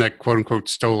the one that, quote unquote,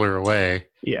 stole her away.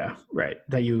 Yeah, right.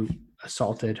 That you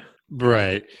assaulted.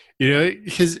 Right. You know,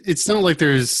 because it's not like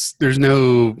there's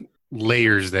no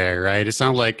layers there, right? It's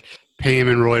not like Pam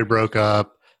and Roy broke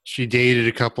up. She dated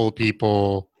a couple of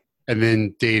people and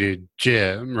then dated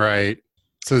Jim, right?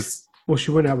 So well, she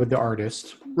went out with the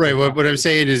artist. Right. What I'm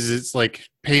saying is it's like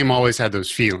Pam always had those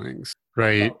feelings,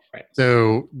 right? Oh, right.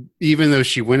 So even though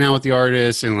she went out with the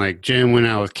artist and like Jim went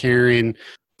out with Karen,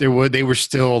 they were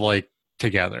still like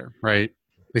together, right?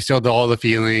 They still had all the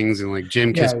feelings and like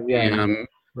Jim kissed Pam.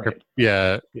 Right.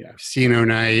 Yeah. Casino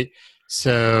night.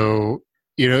 So,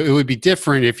 you know, it would be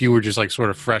different if you were just like sort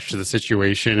of fresh to the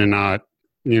situation and not,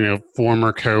 you know,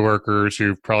 former coworkers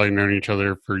who've probably known each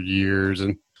other for years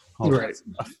and all that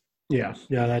stuff. Yeah,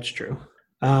 that's true.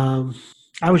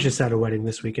 I was just at a wedding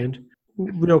this weekend.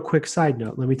 Real quick side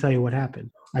note, let me tell you what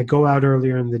happened. I go out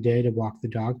earlier in the day to walk the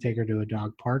dog, take her to a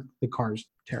dog park. The car's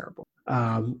terrible.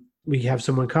 We have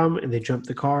someone come and they jump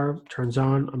the car, turns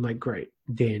on. I'm like, great,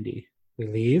 dandy. We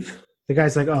leave. The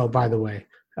guy's like, oh, by the way,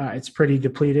 it's pretty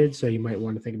depleted, so you might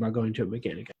want to think about going to a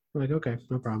mechanic. We're like, okay,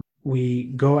 no problem. We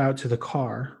go out to the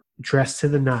car, dressed to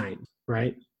the nine,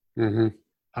 right?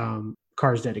 Mm-hmm.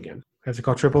 Car's dead again. I have to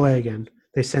call AAA again.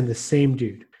 They send the same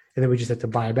dude. And then we just had to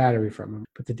buy a battery from him.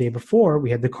 But the day before, we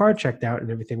had the car checked out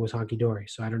and everything was honky-dory.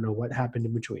 So I don't know what happened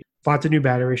in between. Bought the new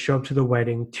battery, show up to the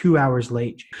wedding 2 hours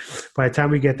late. By the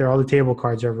time we get there, all the table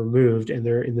cards are removed and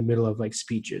they're in the middle of like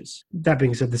speeches. That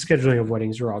being said, the scheduling of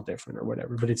weddings are all different or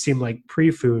whatever. But it seemed like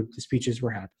pre-food, the speeches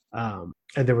were happening.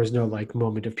 And there was no like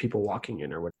moment of people walking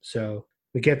in or whatever. So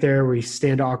we get there, we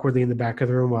stand awkwardly in the back of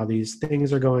the room while these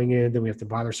things are going in. Then we have to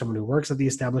bother someone who works at the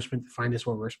establishment to find us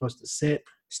where we're supposed to sit.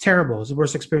 It's terrible. It's the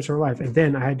worst experience of our life. And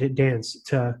then I had to dance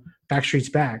to Backstreet's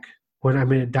Back when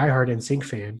I'm a diehard NSYNC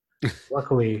fan.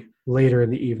 Luckily, later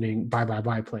in the evening, Bye Bye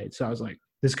Bye played. So I was like,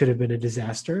 this could have been a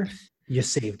disaster. You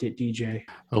saved it, DJ.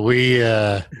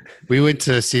 We went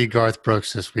to see Garth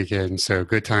Brooks this weekend, so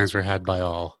good times were had by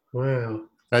all. Wow.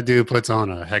 That dude puts on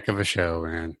a heck of a show,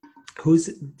 man. Do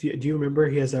you remember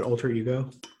he has that alter ego?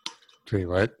 Wait,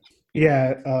 what?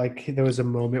 Yeah, like there was a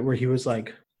moment where he was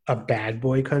like a bad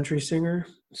boy country singer.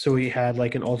 So he had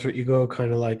like an alter ego,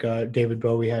 kind of like David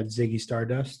Bowie had Ziggy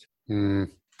Stardust. Mm.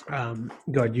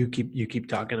 Go ahead, you keep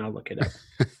talking. I'll look it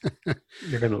up.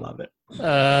 You're gonna love it.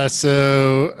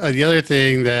 So the other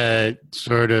thing that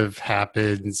sort of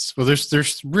happens, well,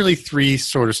 there's really three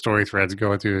sort of story threads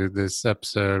going through this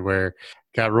episode. Where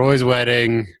got Roy's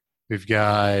wedding, we've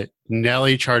got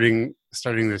Nellie starting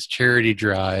this charity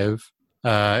drive.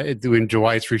 When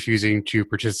Dwight's refusing to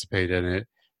participate in it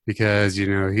because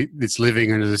it's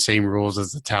living under the same rules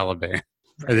as the Taliban.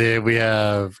 And then we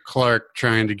have Clark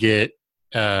trying to get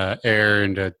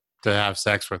Aaron to have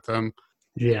sex with them.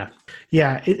 Yeah,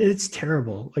 it's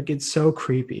terrible. Like it's so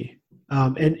creepy.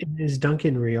 And is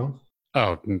Duncan real?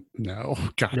 Oh no,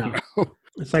 God no.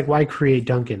 It's like why create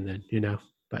Duncan then?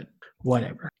 But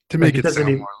whatever. To make it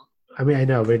sound more. I mean, I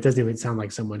know, but it doesn't even sound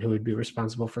like someone who would be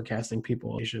responsible for casting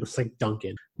people. It's like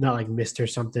Duncan, not like Mr.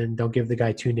 something. Don't give the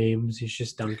guy two names. He's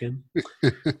just Duncan.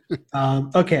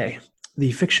 Okay.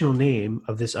 The fictional name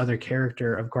of this other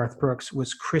character of Garth Brooks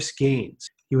was Chris Gaines.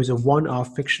 He was a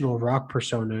one-off fictional rock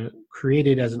persona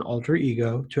created as an alter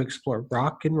ego to explore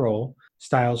rock and roll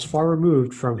styles far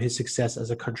removed from his success as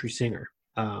a country singer.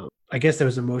 I guess there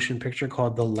was a motion picture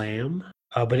called The Lamb,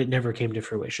 but it never came to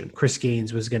fruition. Chris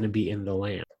Gaines was going to be in The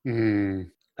Lamb. There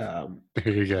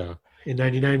you go. In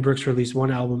 99, Brooks released one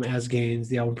album as Gaines.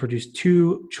 The album produced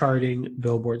 2 charting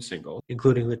Billboard singles,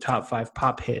 including the top 5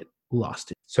 pop hit, Lost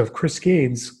It. So if Chris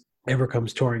Gaines ever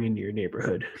comes touring into your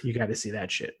neighborhood, you got to see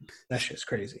that shit. That shit's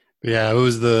crazy. Yeah, it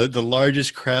was the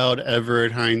largest crowd ever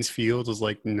at Heinz Field. It was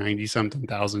like 90-something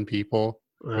thousand people.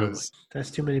 That's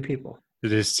too many people.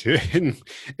 It is too. And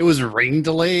it was rain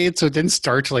delayed, so it didn't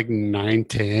start till like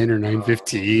 9:10 or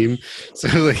 9:15. So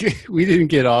like we didn't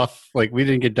get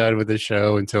done with the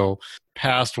show until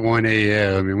past 1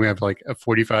 a.m. and we have like a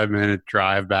 45-minute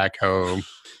drive back home.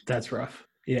 That's rough.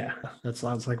 Yeah, that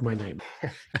sounds like my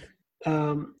nightmare.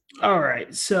 All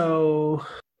right, so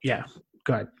yeah,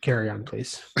 go ahead, carry on,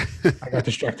 please. I got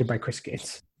distracted by Chris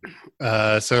Gaines.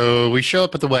 So we show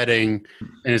up at the wedding,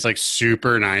 and it's like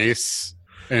super nice.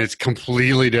 And it's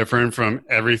completely different from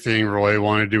everything Roy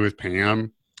wanted to do with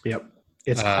Pam. Yep.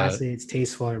 It's classy, it's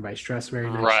tasteful, everybody's dressed very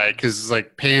nice. Right, because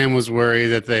like Pam was worried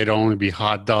that they'd only be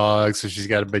hot dogs, so she's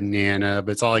got a banana,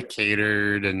 but it's all like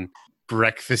catered and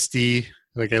breakfasty.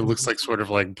 Like it looks like sort of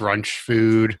like brunch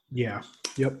food. Yeah.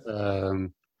 Yep.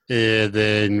 And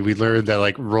then we learned that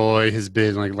like Roy has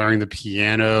been like learning the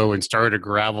piano and started a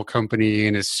gravel company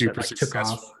and is super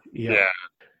successful. Took off. Yeah.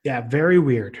 Very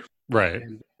weird. Right.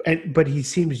 But he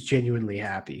seems genuinely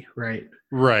happy, right?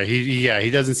 Right. He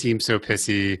doesn't seem so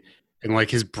pissy, and like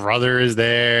his brother is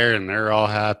there, and they're all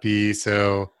happy.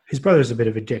 So his brother's a bit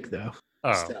of a dick, though.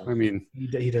 Oh, still. I mean,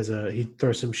 he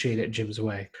throws some shade at Jim's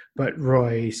way, but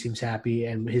Roy seems happy,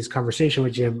 and his conversation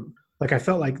with Jim, like I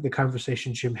felt like the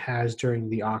conversation Jim has during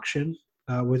the auction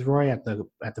with Roy at the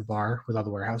bar with all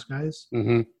the warehouse guys.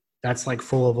 Mm-hmm. That's like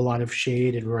full of a lot of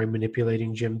shade and Roy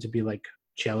manipulating Jim to be like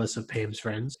jealous of Pam's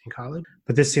friends in college.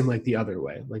 But this seemed like the other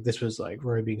way. Like this was like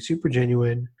Roy being super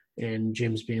genuine and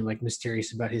Jim's being like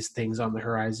mysterious about his things on the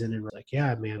horizon, and we're like,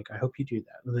 yeah, man, like, I hope you do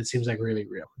that. And it seems like really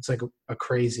real. It's like a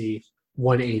crazy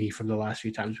 180 from the last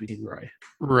few times we did Roy.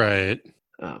 Right.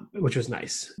 Which was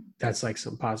nice. That's like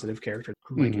some positive character,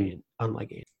 unlike Ian.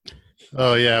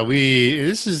 Oh yeah,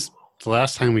 this is the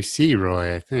last time we see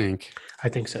Roy, I think. I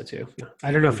think so too.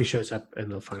 I don't know if he shows up in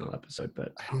the final episode,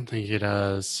 but I don't think he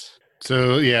does.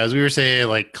 So yeah, as we were saying,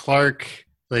 like Clark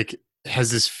like has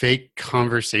this fake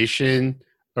conversation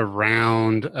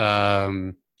around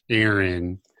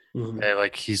Aaron. Mm-hmm.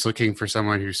 Like he's looking for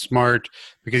someone who's smart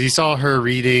because he saw her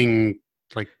reading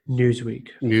like Newsweek.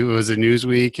 It was a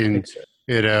Newsweek, and so.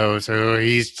 So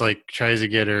he's like tries to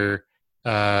get her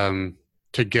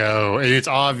to go, and it's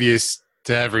obvious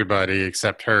to everybody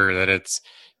except her that it's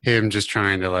him just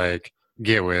trying to like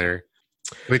get with her.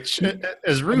 Which,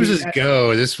 as ruses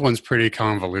go, this one's pretty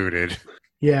convoluted.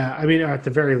 Yeah, I mean, at the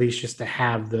very least, just to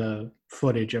have the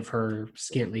footage of her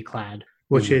scantily clad,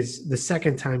 which is the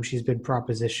second time she's been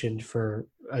propositioned for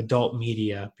adult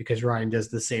media, because Ryan does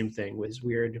the same thing with his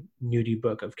weird nudie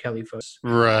book of Kelly photos.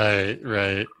 Right.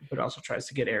 But also tries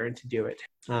to get Aaron to do it.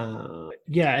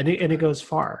 Yeah, and it goes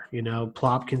far. You know,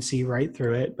 Plop can see right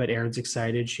through it, but Aaron's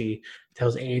excited. She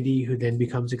tells Andy, who then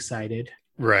becomes excited.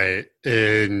 Right,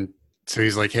 and so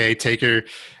he's like, hey, take her.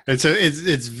 And so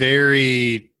it's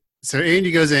very... So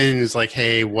Andy goes in and is like,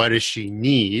 hey, what does she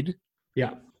need?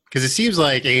 Yeah. Because it seems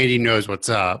like Andy knows what's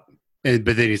up. But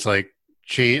then he's like,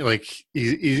 when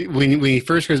he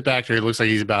first goes back to her, it looks like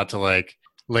he's about to like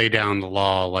lay down the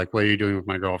law. Like, what are you doing with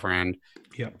my girlfriend?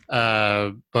 Yeah.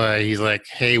 But he's like,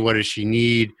 hey, what does she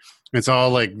need? It's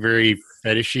all like very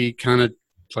fetishy kind of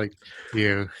like,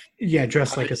 yeah,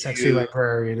 dressed like a sexy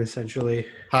librarian, essentially.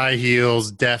 High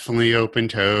heels, definitely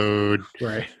open-toed.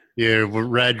 Right. Yeah,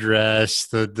 red dress,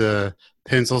 the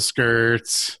pencil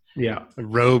skirts. Yeah. A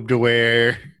robe to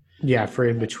wear. Yeah, for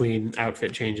in between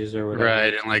outfit changes or whatever.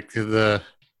 Right, and like the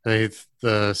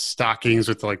stockings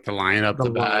with like the line up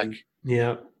the back.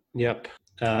 Yep.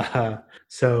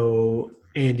 So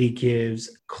Andy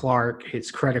gives Clark his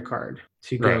credit card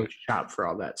to go shop for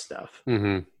all that stuff.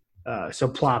 Mm-hmm. So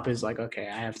Plop is like, okay,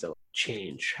 I have to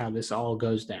change how this all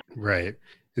goes down. Right.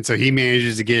 And so he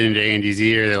manages to get into Andy's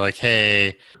ear. They're like,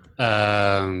 hey,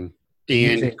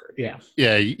 she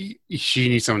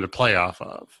needs someone to play off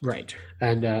of. Right.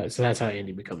 And so that's how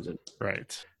Andy becomes it.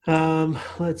 Right.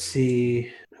 Let's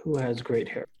see. Who has great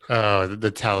hair? Oh,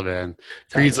 the Taliban.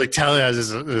 He's like, Taliban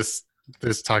has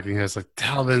this talking head. It's like,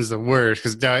 Taliban's the worst,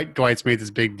 because Dwight's made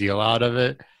this big deal out of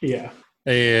it. Yeah.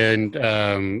 And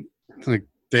like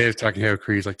Dave talking head,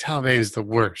 Creed's like, Taliban is the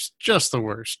worst. Just the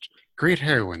worst. Great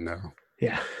heroin, though.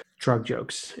 Yeah. drug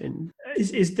jokes. And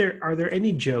are there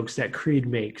any jokes that Creed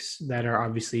makes that are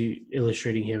obviously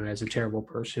illustrating him as a terrible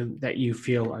person that you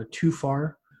feel are too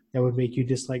far that would make you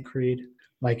dislike Creed?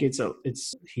 Like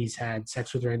he's had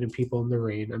sex with random people in the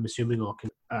rain. I'm assuming all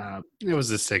it was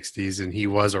the 60s and he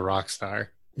was a rock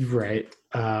star. Right.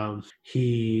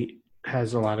 He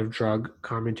has a lot of drug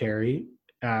commentary.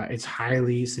 It's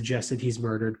highly suggested he's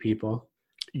murdered people.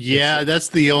 Yeah, that's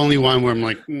the only one where I'm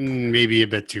like, maybe a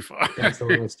bit too far. That's the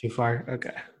one that's too far.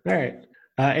 Okay. All right.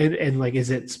 And like, is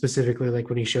it specifically like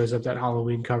when he shows up that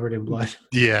Halloween covered in blood?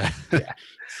 Yeah.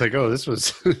 It's like, oh, this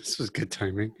was good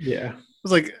timing. Yeah. It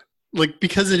was like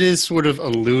because it is sort of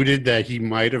alluded that he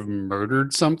might have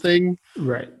murdered something.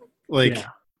 Right. Like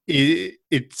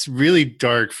it's really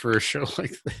dark for a show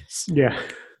like this. Yeah.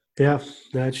 Yeah,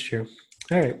 that's true.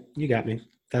 All right. You got me.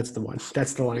 That's the one.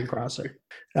 That's the line crosser.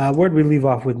 Where'd we leave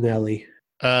off with Nellie?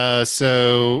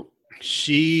 So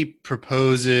she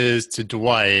proposes to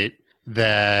Dwight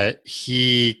that they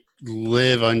should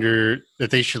live under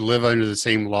the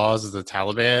same laws as the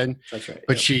Taliban. That's right.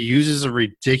 But she uses a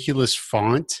ridiculous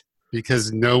font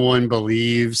because no one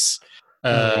believes.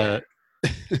 No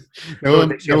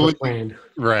one plan.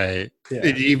 Right. Yeah.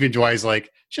 And even Dwight's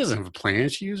like, she doesn't have a plan.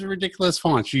 She used a ridiculous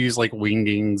font. She used like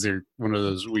wingdings or one of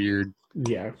those weird.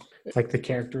 Yeah. Like the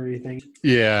character-y thing.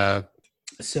 Yeah.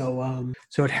 So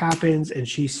it happens and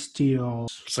she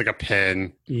steals. It's like a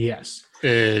pen. Yes.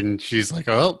 And she's like,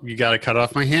 oh, you got to cut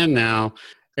off my hand now.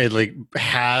 It like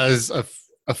has a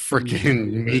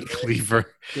freaking meat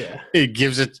cleaver. Yeah. It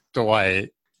gives it to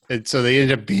Dwight. And so they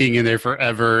end up being in there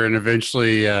forever. And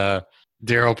eventually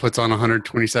Daryl puts on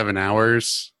 127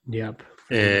 hours. Yep.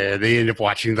 And they end up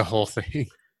watching the whole thing.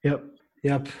 Yep.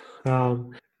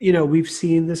 We've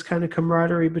seen this kind of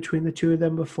camaraderie between the two of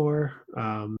them before.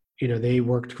 They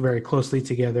worked very closely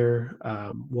together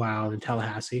while in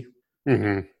Tallahassee.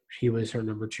 Mm-hmm. He was her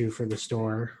number 2 for the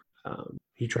store.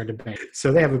 He tried to bang.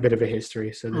 So they have a bit of a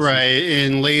history. So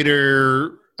And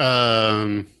later,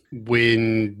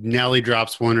 when Nellie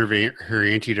drops one of her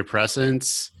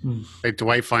antidepressants, like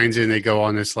Dwight finds it and they go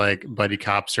on this like buddy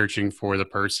cop searching for the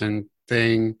person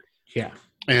thing. Yeah.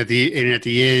 And at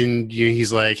the end,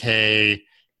 he's like, hey,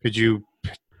 could you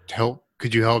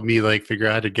help me like figure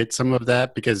out how to get some of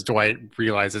that? Because Dwight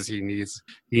realizes he needs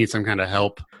some kind of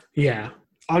help. Yeah.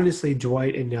 Honestly,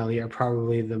 Dwight and Nellie are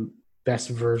probably the best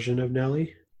version of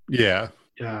Nellie. Yeah.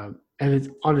 And it's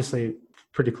honestly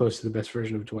pretty close to the best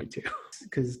version of Dwight too.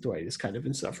 Because Dwight is kind of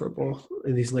insufferable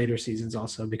in these later seasons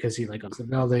also because he like goes to the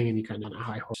building and he kind of on a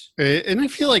high horse. And I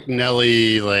feel like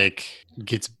Nellie like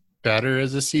gets better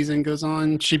as the season goes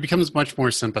on. She becomes much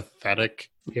more sympathetic.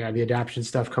 Yeah, the adoption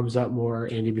stuff comes up more.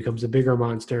 Andy becomes a bigger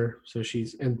monster, so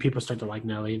and people start to like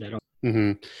Nellie. They don't.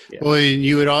 Mm-hmm. Yeah. Well,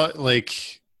 you would all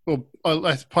like. Well,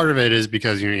 part of it is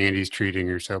because Andy's treating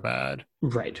her so bad.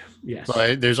 Right. Yes.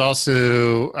 But there's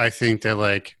also, I think that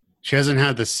like she hasn't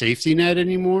had the safety net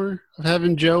anymore of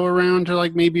having Joe around to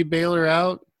like maybe bail her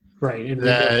out. Right, and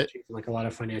that she's in like a lot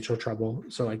of financial trouble.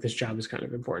 So like this job is kind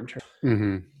of important to her.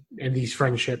 Mm-hmm. And these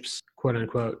friendships, quote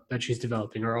unquote, that she's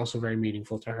developing are also very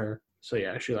meaningful to her. So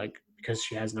yeah, she like because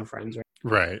she has no friends.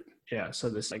 Right. Yeah. So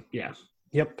this like yeah.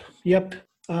 Yep.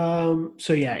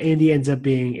 So yeah, Andy ends up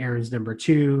being Aaron's number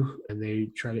 2, and they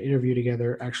try to interview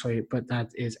together. Actually, but that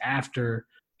is after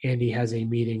Andy has a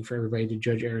meeting for everybody to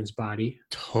judge Aaron's body.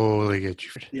 Totally get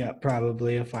you. Yeah,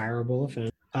 probably a fireable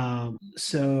offense.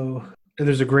 So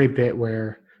there's a great bit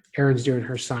where Aaron's doing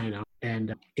her sign up,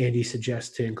 and Andy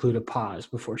suggests to include a pause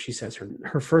before she says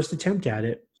her first attempt at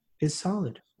it is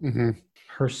solid. Mm-hmm.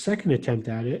 Her second attempt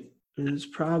at it is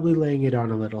probably laying it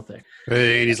on a little thick.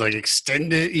 And he's like,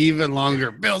 extend it even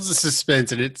longer, builds the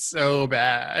suspense, and it's so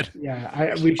bad.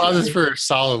 Yeah, we pauses for a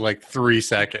solid like 3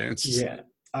 seconds. Yeah.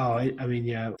 Oh, I mean,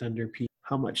 yeah, Thunder Pete.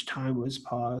 How much time was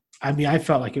paused? I mean, I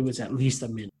felt like it was at least a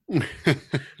minute,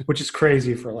 which is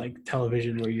crazy for like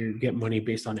television where you get money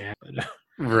based on ad.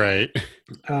 Right.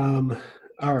 All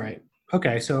right.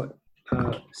 Okay. So,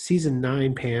 season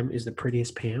 9, Pam is the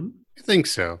prettiest Pam. I think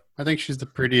so. I think she's the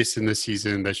prettiest in this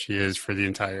season that she is for the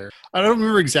entire. I don't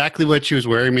remember exactly what she was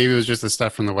wearing. Maybe it was just the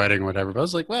stuff from the wedding or whatever. But I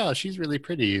was like, wow, she's really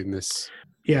pretty in this.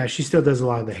 Yeah, she still does a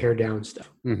lot of the hair down stuff.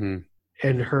 Mm-hmm.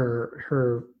 And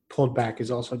her pulled back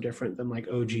is also different than like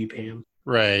OG Pam.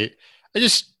 Right.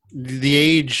 The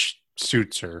age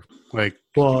suits her. Like,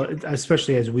 well,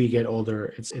 especially as we get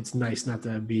older, it's nice not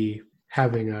to be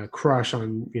having a crush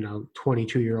on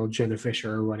 22-year-old Jenna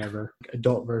Fisher or whatever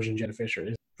adult version Jenna Fisher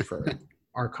is for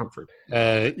our comfort.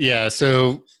 Yeah.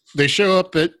 So they show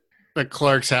up at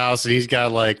Clark's house and he's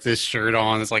got like this shirt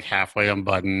on that's like halfway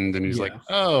unbuttoned, and he's like,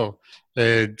 oh.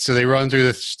 So they run through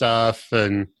this stuff,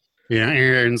 and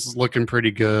Aaron's looking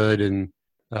pretty good, and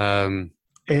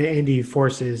And Andy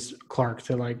forces Clark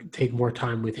to like take more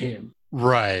time with him.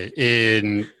 right.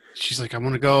 And she's like, I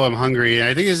want to go. I'm hungry. And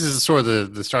I think this is sort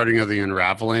of the starting of the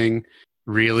unraveling,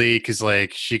 really, because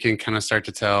like she can kind of start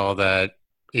to tell that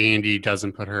Andy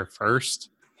doesn't put her first.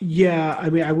 Yeah,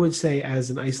 I mean, I would say as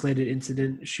an isolated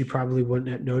incident, she probably wouldn't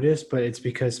have noticed, but it's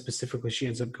because specifically she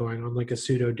ends up going on like a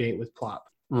pseudo date with Plop.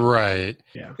 Right.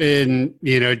 Yeah. And,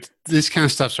 this kind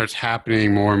of stuff starts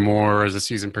happening more and more as the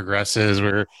season progresses,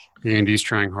 where Andy's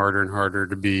trying harder and harder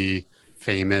to be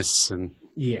famous. And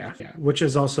Yeah, which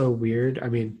is also weird. I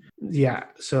mean, yeah,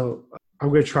 so I'm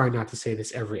going to try not to say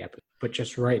this every episode, but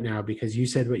just right now, because you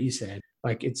said what you said,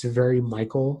 like it's a very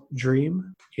Michael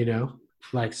dream,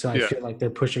 Like, so I feel like they're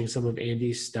pushing some of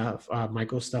Andy's stuff,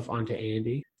 Michael's stuff onto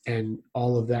Andy. And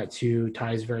all of that, too,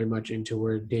 ties very much into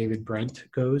where David Brent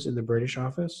goes in the British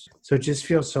office. So it just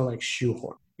feels so like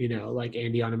shoehorn, like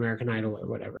Andy on American Idol or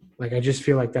whatever. Like, I just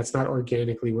feel like that's not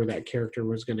organically where that character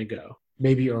was going to go.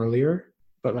 Maybe earlier,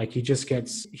 but like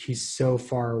he's so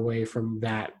far away from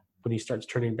that when he starts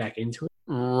turning back into it.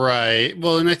 right.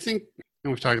 Well, and I think,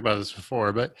 and we've talked about this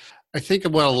before, but I think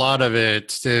what a lot of it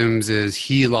stems is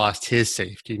he lost his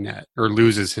safety net or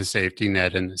loses his safety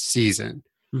net in the season.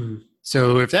 Mm-hmm.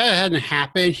 So if that hadn't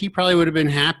happened, he probably would have been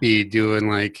happy doing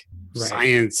like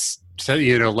science,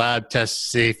 lab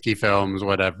test safety films,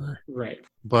 whatever. Right.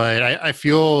 But I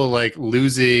feel like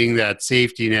losing that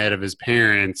safety net of his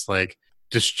parents, like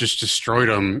just destroyed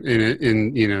him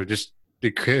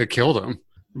it killed him.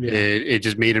 Yeah. It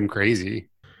just made him crazy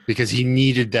because he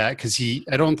needed that because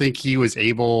I don't think he was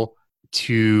able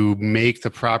to make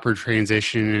the proper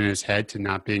transition in his head to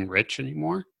not being rich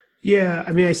anymore. Yeah,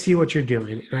 I mean, I see what you're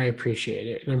doing, and I appreciate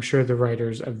it, and I'm sure the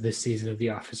writers of this season of The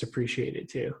Office appreciate it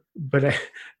too. But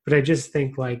I just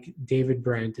think like David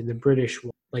Brent and the British,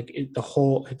 like the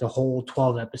whole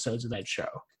 12 episodes of that show,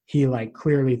 he like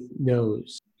clearly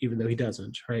knows, even though he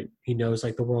doesn't, right? He knows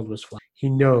like the world was flat. He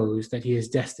knows that he is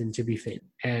destined to be famous,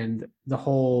 and the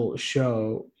whole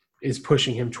show is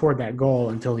pushing him toward that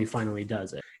goal until he finally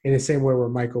does it. In the same way where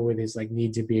Michael with his like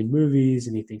need to be in movies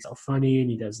and he thinks it's funny and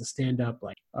he does the stand-up,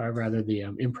 or rather the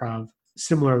improv.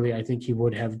 Similarly, I think he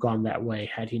would have gone that way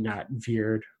had he not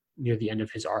veered near the end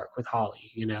of his arc with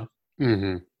Holly,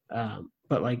 Mm-hmm.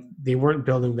 But like they weren't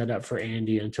building that up for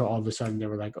Andy until all of a sudden they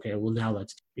were like, okay, well now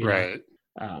let's right.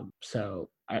 So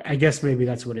I guess maybe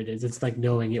that's what it is. It's like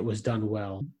knowing it was done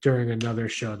well during another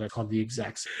show that's called The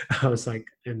Execs. I was like,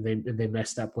 and they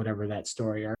messed up whatever that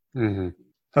story are. Mm-hmm.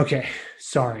 Okay,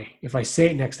 sorry. If I say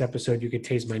it next episode, you could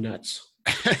tase my nuts.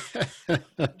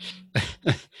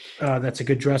 That's a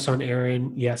good dress on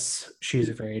Erin. Yes, she's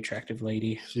a very attractive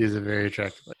lady. She is a very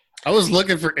attractive lady. I was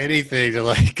looking for anything to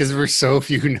like because we're so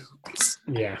few notes.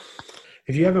 Yeah.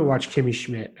 If you haven't watched Kimmy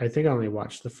Schmidt, I think I only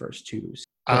watched the first two.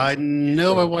 I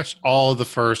know I watched all the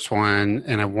first one,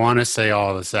 and I want to say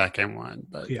all the second one.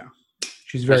 But yeah,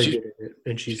 she's very good at it,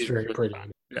 and she's very pretty.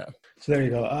 Yeah. So there you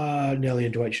go. Nellie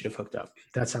and Dwight should have hooked up.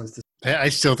 That sounds I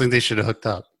still think they should have hooked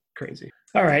up. Crazy.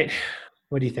 All right.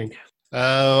 What do you think?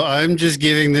 I'm just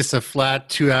giving this a flat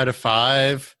 2 out of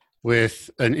 5 with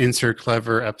an insert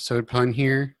clever episode pun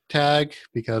here tag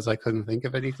because I couldn't think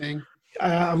of anything.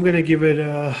 I'm gonna give it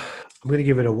a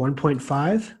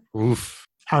 1.5. Oof.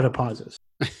 Out of pauses.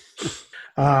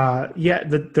 Yeah,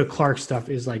 the Clark stuff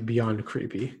is like beyond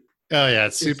creepy. Oh yeah,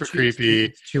 it's super creepy.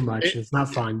 It's too much. It's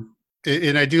not fun.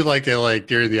 And I do like that. Like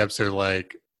during the episode,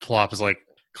 like Plop is like,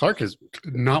 Clark is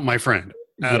not my friend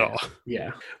at all.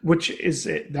 Yeah,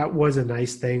 that was a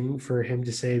nice thing for him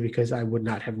to say because I would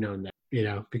not have known that.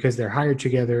 Because they're hired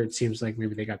together. It seems like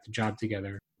maybe they got the job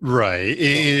together. Right.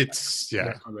 It's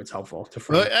helpful to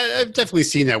friends. Well, I've definitely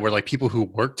seen that where like people who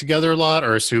work together a lot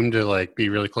are assumed to like be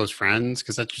really close friends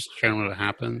because that's just generally what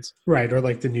happens. Right. Or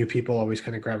like the new people always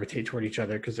kind of gravitate toward each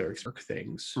other because they're work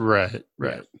things. Right.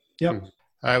 Yep. All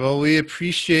right. Well, we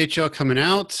appreciate y'all coming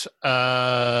out.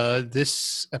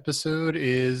 This episode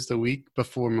is the week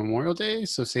before Memorial Day,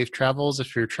 so safe travels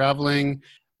if you're traveling.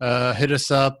 Hit us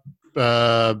up.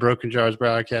 Broken Jars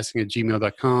Broadcasting at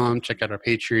gmail.com. Check out our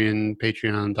Patreon,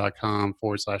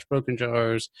 patreon.com/Broken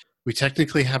Jars. We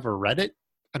technically have a Reddit.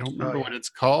 I don't remember what it's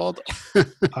called.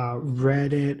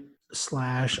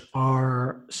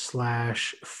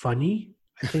 Reddit/r/funny,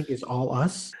 I think is all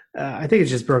us. I think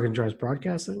it's just Broken Jars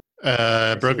Broadcasting.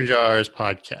 Broken Jars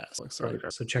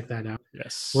Podcast. So check that out.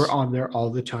 Yes. We're on there all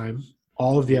the time.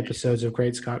 All of the episodes of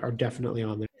Great Scott are definitely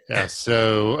on there. Yeah.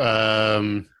 So,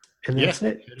 and that's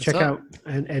it. Check out.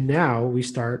 And now we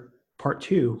start part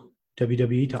 2,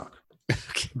 WWE Talk.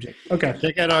 Okay.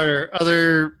 Check out our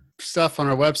other stuff on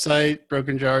our website,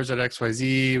 Broken Jars at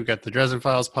XYZ. We've got the Dresden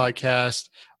Files podcast.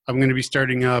 I'm going to be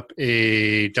starting up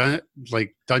a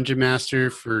Dungeon Master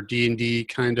for D&D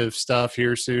kind of stuff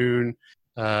here soon.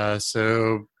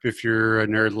 So if you're a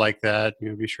nerd like that,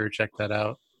 be sure to check that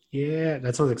out. Yeah,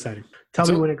 that sounds exciting. Tell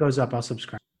me when it goes up. I'll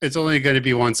subscribe. It's only going to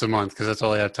be once a month because that's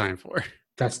all I have time for.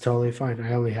 That's totally fine.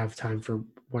 I only have time for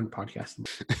one podcast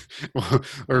a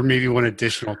month. Or maybe one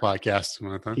additional podcast a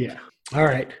month. Huh? Yeah. All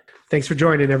right. Thanks for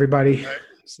joining, everybody.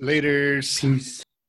 Later. Peace.